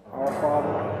 Our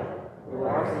Father, who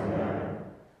art in heaven,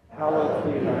 hallowed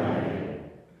be thy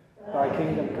name. Thy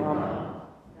kingdom come,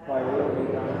 thy will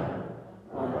be done,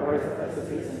 on earth as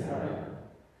it is in heaven.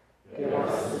 Give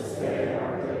us this day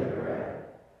our daily bread,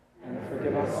 and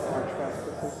forgive us our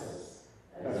trespasses,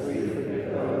 as we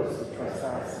forgive those who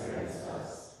trespass against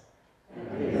us. And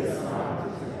lead us not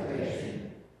into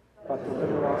temptation, but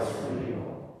deliver us from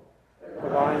evil. For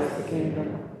thine is the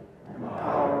kingdom, and the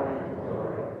power, and the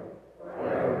glory,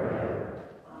 forever and ever.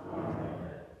 Amen.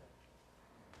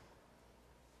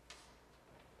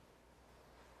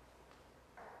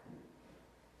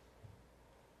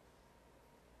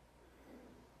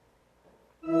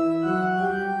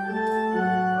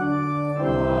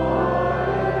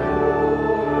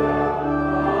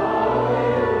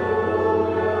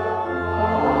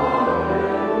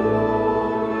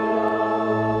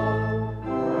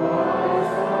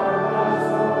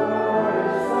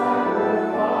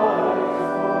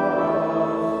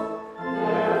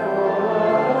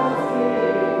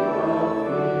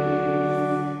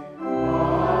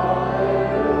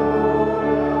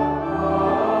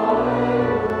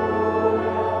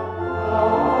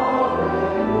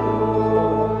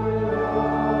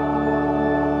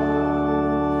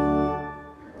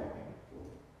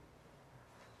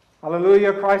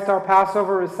 Hallelujah, Christ our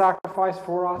Passover is sacrificed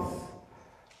for us.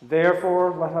 Therefore,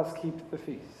 let us keep the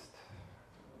feast.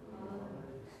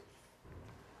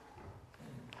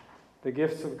 The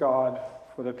gifts of God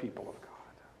for the people of God.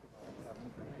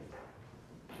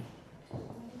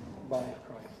 Body of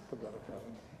Christ, the bread of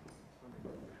heaven.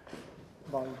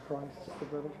 Body of Christ, the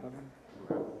bread of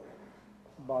heaven.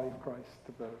 Body of Christ,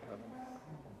 the bread of heaven.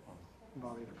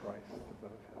 Body of Christ, the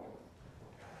bread of heaven.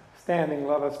 Standing,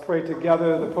 let us pray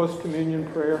together the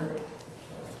post-communion prayer.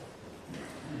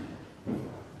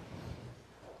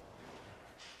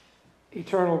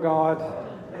 Eternal God,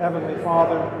 Heavenly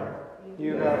Father,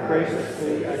 you have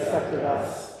graciously accepted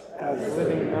us as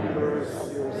living members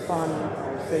of your Son,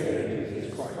 our Savior,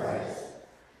 Jesus Christ.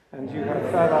 And you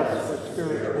have fed us with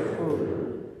spiritual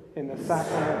food in the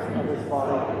sacrament of his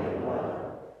body and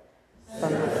blood.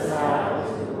 Send us now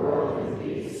into the world in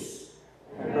peace,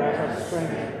 and grant us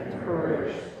strength and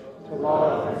courage to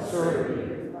love and serve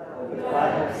you with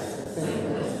gladness and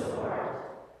singleness of heart.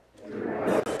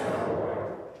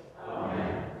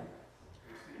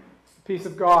 The peace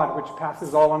of God, which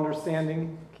passes all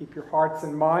understanding, keep your hearts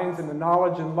and minds in the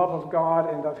knowledge and love of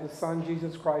God and of his Son,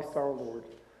 Jesus Christ our Lord.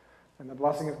 And the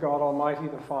blessing of God Almighty,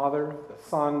 the Father, the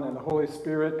Son, and the Holy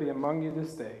Spirit be among you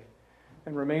this day,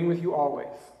 and remain with you always.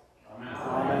 Amen.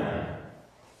 Amen.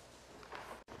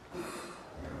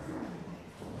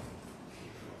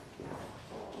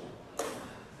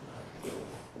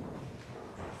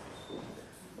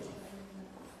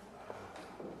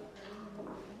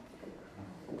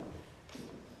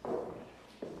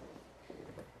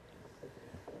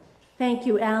 Thank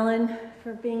you, Allan,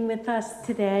 for being with us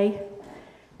today,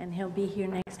 and he'll be here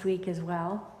next week as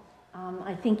well.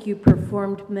 I think you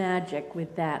performed magic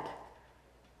with that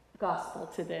gospel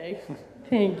today.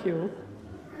 Thank you.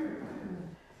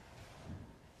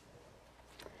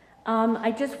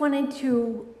 I just wanted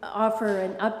to offer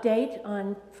an update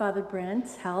on Father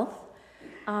Brent's health.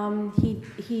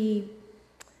 He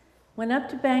went up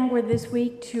to Bangor this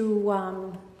week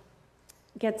to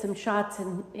get some shots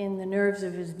in the nerves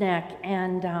of his neck,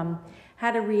 and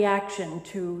had a reaction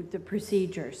to the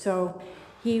procedure. So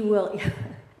he will,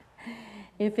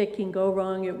 if it can go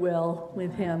wrong, it will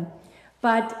with him.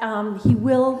 But he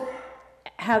will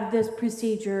have this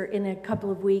procedure in a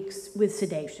couple of weeks with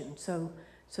sedation. So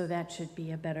that should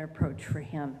be a better approach for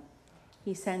him.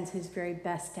 He sends his very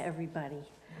best to everybody.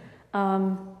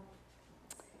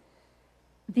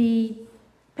 The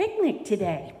picnic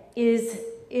today is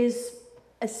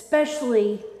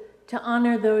especially to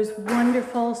honor those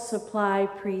wonderful supply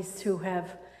priests who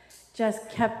have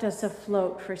just kept us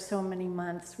afloat for so many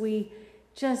months. We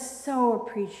just so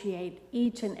appreciate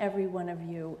each and every one of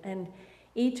you, and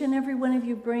each and every one of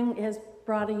you has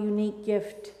brought a unique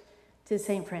gift to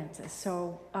St. Francis.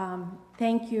 So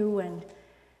thank you,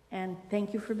 and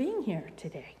thank you for being here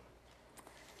today.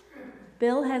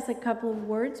 Bill has a couple of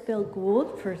words, Bill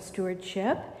Gould, for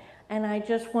stewardship. And I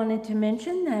just wanted to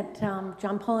mention that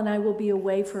John Paul and I will be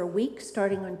away for a week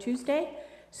starting on Tuesday.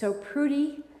 So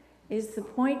Prudy is the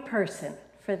point person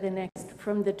for the next,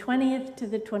 from the 20th to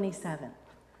the 27th.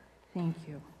 Thank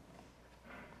you.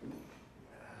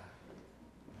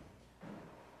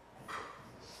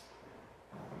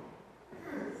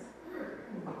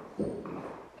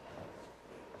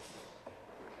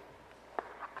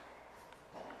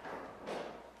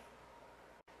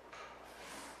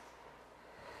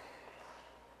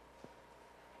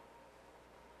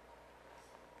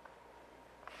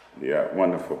 The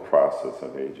wonderful process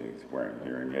of aging is wearing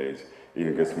hearing aids.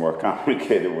 Even gets more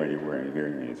complicated when you're wearing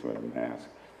hearing aids with a mask.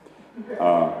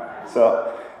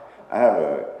 So I have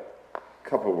a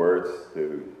couple words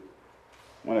to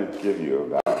want to give you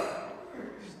about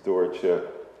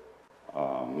stewardship,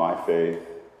 my faith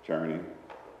journey,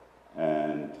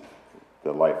 and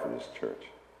the life of this church.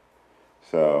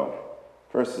 So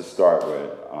first to start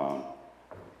with,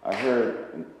 I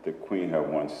heard the Queen had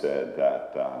once said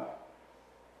that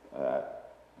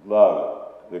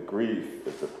love, the grief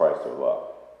is the price of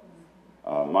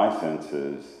love. My sense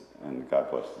is, and God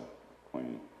bless the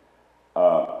Queen,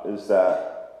 is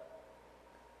that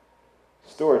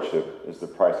stewardship is the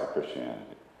price of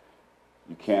Christianity.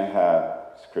 You can't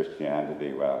have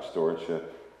Christianity without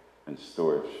stewardship, and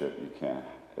stewardship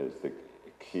is the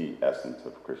key essence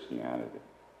of Christianity.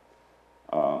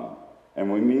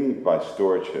 And we mean by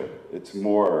stewardship, it's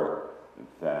more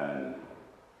than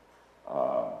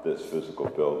this physical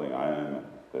building. I am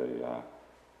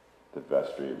the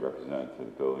vestry representative to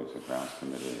the Buildings and Grounds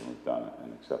Committee, and we've done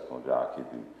an exceptional job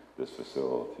keeping this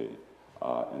facility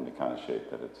in the kind of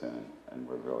shape that it's in, and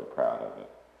we're really proud of it.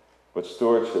 But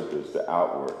stewardship is the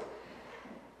outward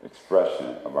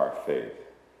expression of our faith.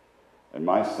 in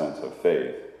my sense of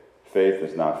faith, faith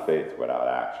is not faith without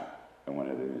action. And one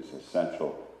of these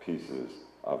essential pieces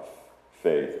of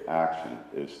faith action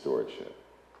is stewardship.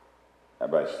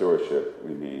 And by stewardship,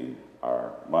 we mean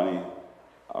our money,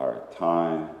 our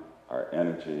time, our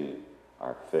energy,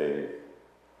 our faith,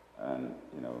 and,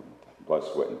 blood,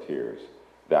 sweat, and tears.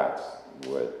 That's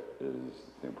what is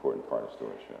the important part of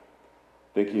stewardship.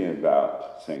 Thinking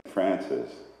about St.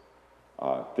 Francis,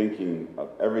 thinking of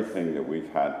everything that we've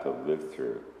had to live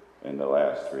through in the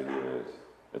last 3 years,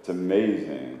 it's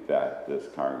amazing that this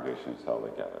congregation is held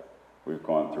together. We've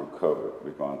gone through COVID,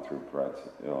 we've gone through Brent's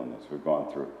illness, we've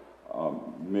gone through a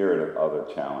myriad of other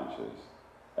challenges.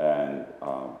 And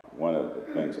one of the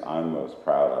things I'm most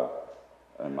proud of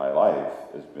in my life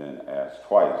has been asked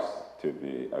twice to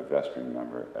be a vestry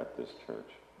member at this church.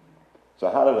 So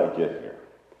how did I get here?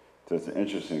 So it's an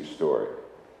interesting story.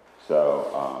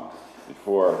 So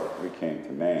before we came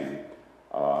to Maine,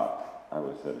 I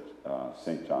was at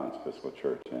St. John's Episcopal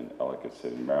Church in Ellicott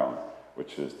City, Maryland,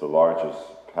 which is the largest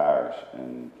parish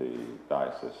in the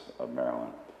Diocese of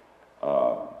Maryland.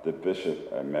 The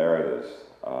Bishop Emeritus,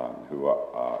 who at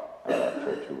our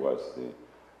church, who was the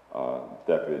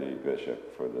Deputy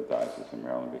Bishop for the Diocese of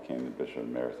Maryland, became the Bishop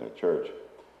Emeritus of the church.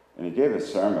 And he gave a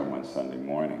sermon one Sunday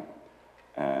morning,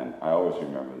 and I always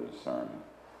remember this sermon.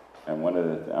 And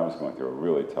I was going through a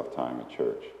really tough time at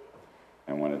church,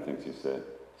 and one of the things he said,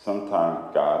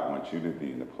 sometimes God wants you to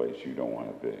be in the place you don't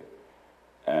want to be.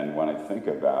 And when I think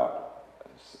about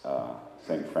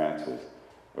St. Francis,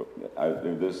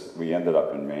 we ended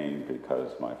up in Maine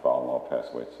because my father-in-law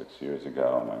passed away 6 years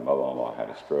ago. My mother-in-law had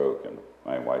a stroke, and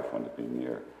my wife wanted to be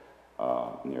near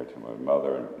to my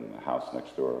mother, and the house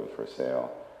next door was for sale.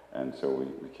 And so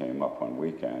we came up one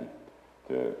weekend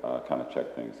to kind of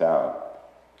check things out.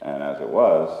 And as it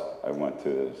was, I went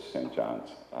to St.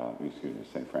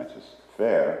 Francis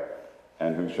Fair,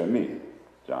 and who should I meet?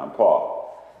 John Paul.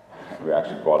 We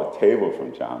actually bought a table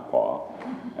from John Paul,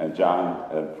 and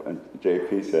and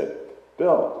JP said,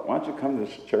 "Bill, why don't you come to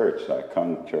this church?" So I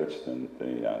come to church in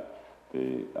the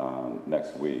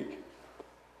next week,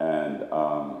 and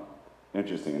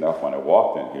interesting enough, when I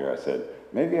walked in here, I said,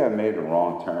 "Maybe I made a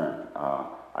wrong turn.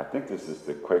 I think this is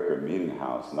the Quaker Meeting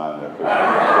House, not an Episcopal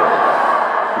church."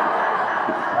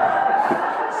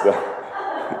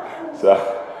 So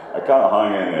I kind of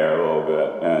hung in there a little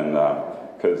bit, and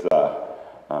because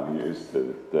I'm used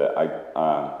to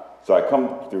so I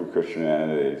come through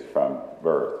Christianity from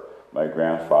birth. My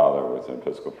grandfather was an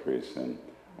Episcopal priest, and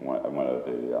one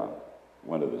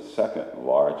of the second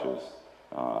largest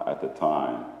at the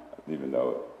time, even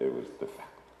though it was de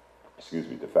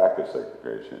facto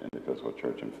segregation in the Episcopal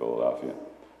Church in Philadelphia.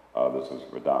 This was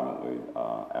predominantly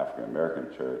African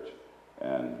American church,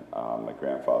 and my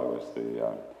grandfather was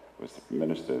the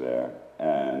minister there.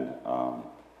 And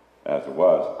as it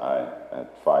was,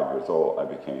 at 5 years old, I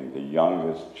became the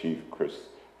youngest chief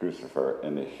crucifer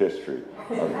in the history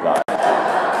of God.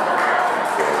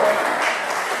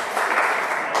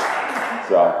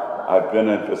 So I've been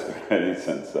in Episcopal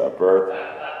since birth.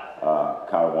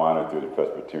 Kind of wandered through the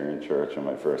Presbyterian church in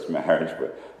my first marriage,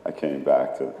 but I came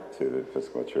back to the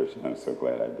Episcopal church, and I'm so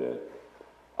glad I did.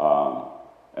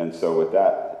 And so with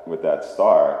that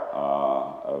start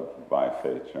of my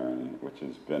faith journey, which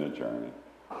has been a journey,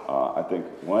 I think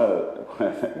one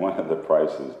of the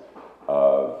prices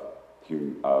of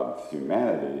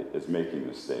humanity is making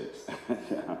mistakes.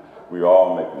 We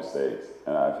all make mistakes,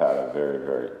 and I've had a very,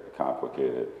 very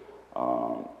complicated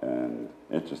and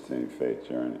interesting faith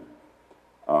journey.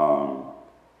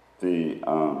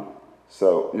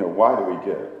 So why do we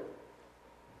give?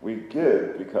 We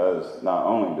give because not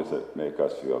only does it make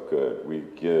us feel good, we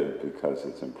give because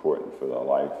it's important for the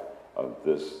life of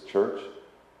this church,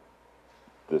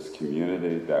 this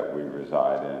community that we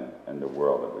reside in, and the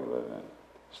world that we live in.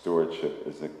 Stewardship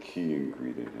is a key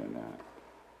ingredient in that.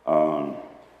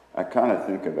 I kind of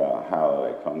think about how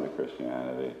I come to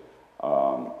Christianity,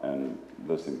 and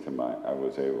listening to my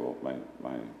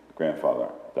grandfather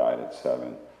died at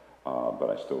 7, but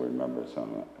I still remember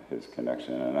some of his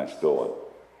connection, and I still at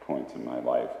points in my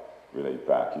life relate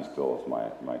back. He still is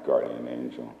my guardian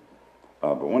angel.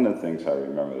 But one of the things I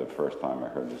remember the first time I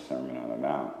heard the Sermon on the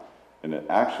Mount, and it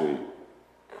actually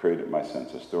created my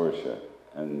sense of stewardship.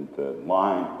 And the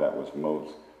line that was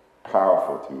most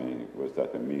powerful to me was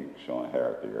that the meek shall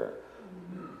inherit the earth.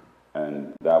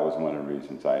 And that was one of the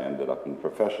reasons I ended up in the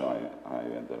profession I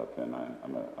ended up in.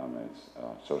 I'm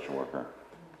a social worker,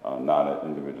 not an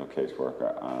individual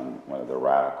caseworker. I'm one of the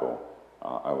radical.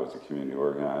 I was a community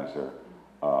organizer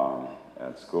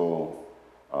at school.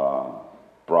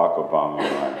 Barack Obama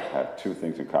and I had two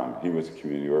things in common. He was a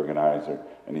community organizer,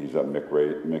 and he's a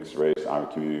mixed race. I'm a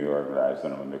community organizer,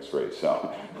 and I'm a mixed race. So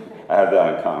I had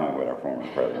that in common with our former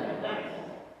president.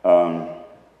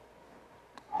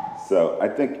 So I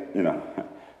think,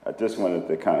 I just wanted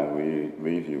to kind of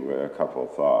leave you with a couple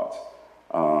of thoughts.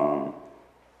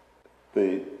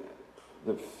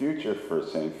 The future for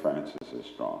St. Francis is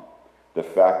strong. The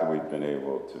fact that we've been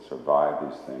able to survive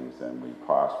these things and we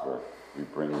prosper, we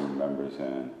bring new members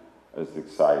in, is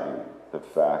exciting. The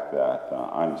fact that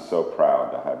I'm so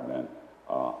proud to have been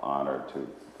honored to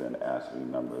have been asked to be a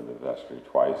member of the vestry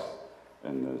twice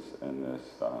in this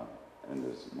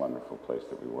wonderful place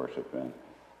that we worship in.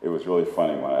 It was really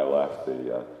funny when I left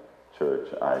the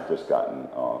church. I had just gotten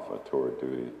off a tour of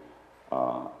duty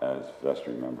as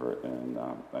vestry member in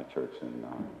my church in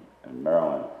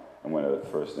Maryland. And one of the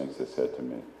first things they said to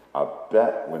me, "I'll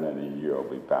bet within a year I'll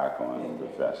be back on the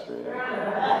vestry."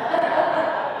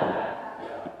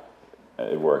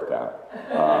 It worked out.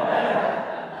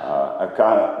 I've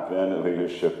kind of been in a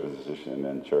leadership position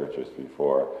in churches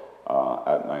before.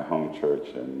 At my home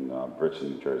church in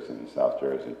Bridgeton, New Jersey, in South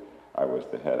Jersey, I was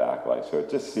the head acolyte. So it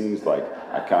just seems like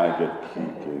I kind of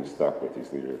keep getting stuck with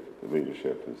these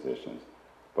leadership positions.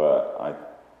 But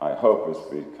I hope it's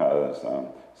because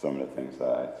some of the things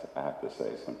that I have to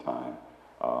say sometimes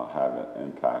have an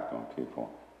impact on people.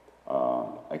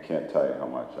 I can't tell you how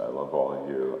much I love all of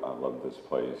you. I love this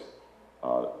place.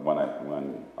 When I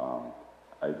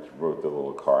wrote the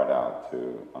little card out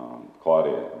to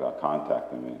Claudia about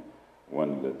contacting me,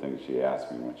 one of the things she asked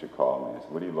me when she called me is,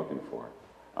 "What are you looking for?"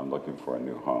 "I'm looking for a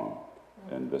new home."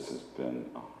 And this has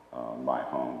been my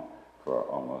home for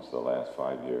almost the last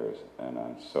 5 years. And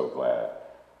I'm so glad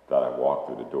that I walked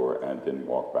through the door and didn't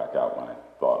walk back out when I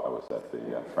thought I was at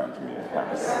the Friends meeting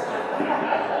house.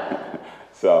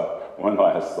 So one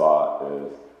last thought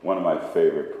is, one of my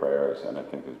favorite prayers, and I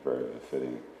think is very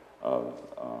befitting of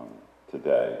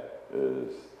today,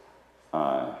 is,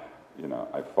 I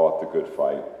fought the good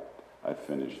fight, I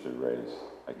finished the race,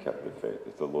 I kept the faith.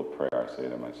 It's a little prayer I say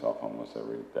to myself almost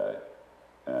every day.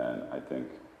 And I think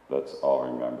let's all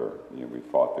remember, we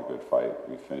fought the good fight,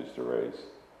 we finished the race,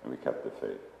 and we kept the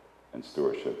faith. And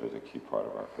stewardship is a key part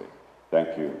of our faith.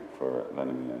 Thank you for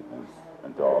letting me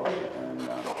indulge. And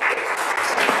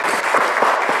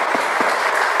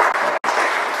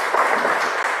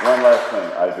one last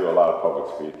thing, I do a lot of public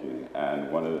speaking, and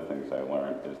one of the things I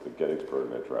learned is the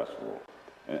Gettysburg Address rule.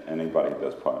 And anybody who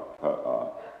does public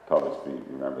speaking,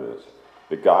 remember this.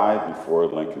 The guy before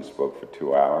Lincoln spoke for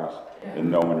 2 hours, and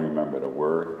no one remembered a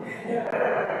word.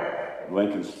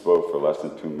 Lincoln spoke for less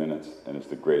than 2 minutes, and it's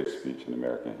the greatest speech in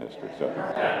American history. So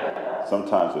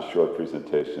sometimes a short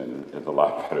presentation is a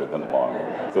lot better than a long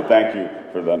one. So thank you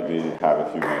for letting me have a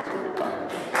few minutes of your time.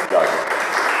 God bless.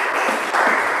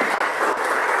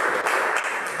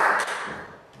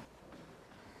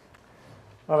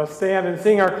 Let us stand and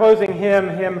sing our closing hymn,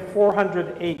 hymn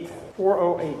 408.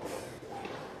 408.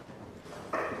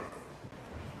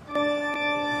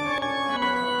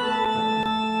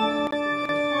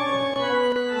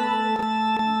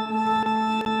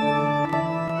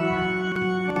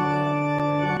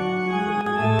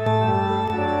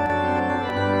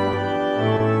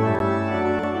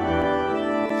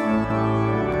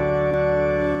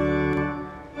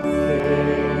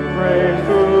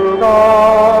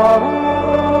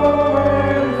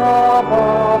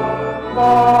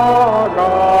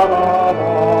 God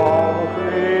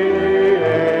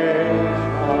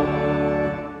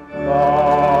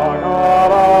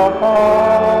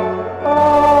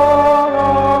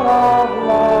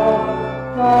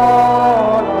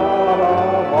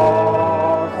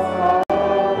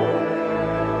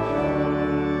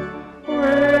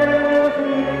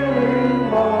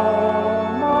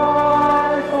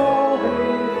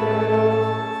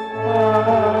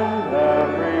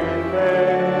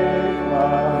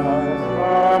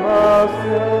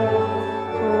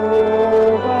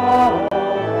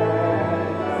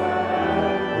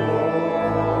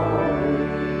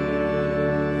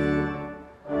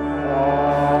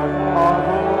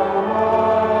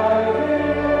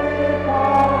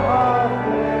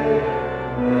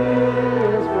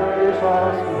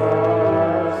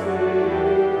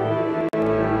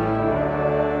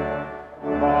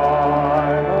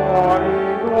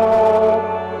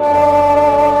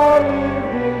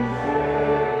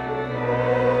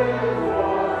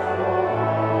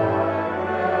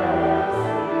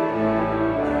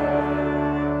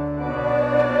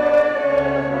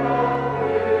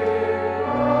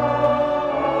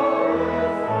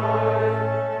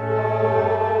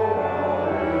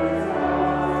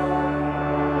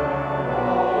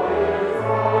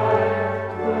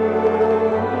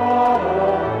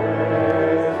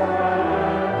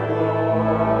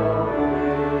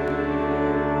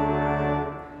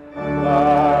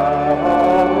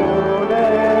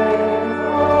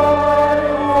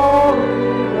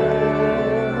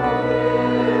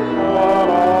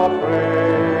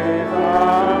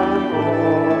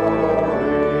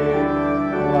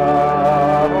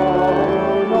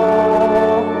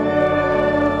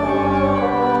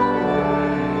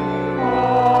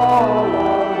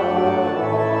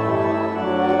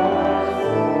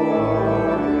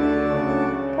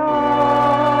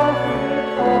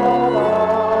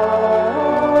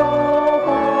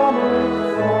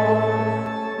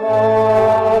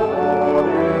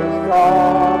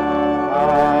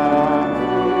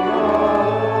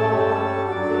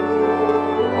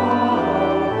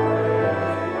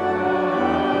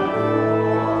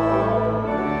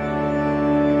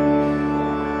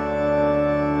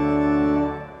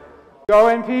Go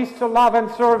in peace to love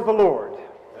and serve the Lord.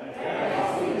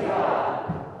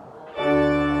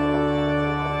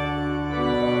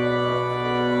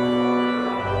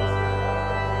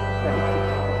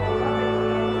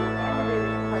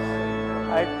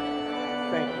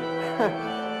 Thank you.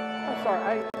 I'm sorry.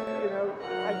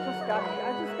 I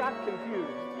just got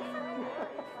confused.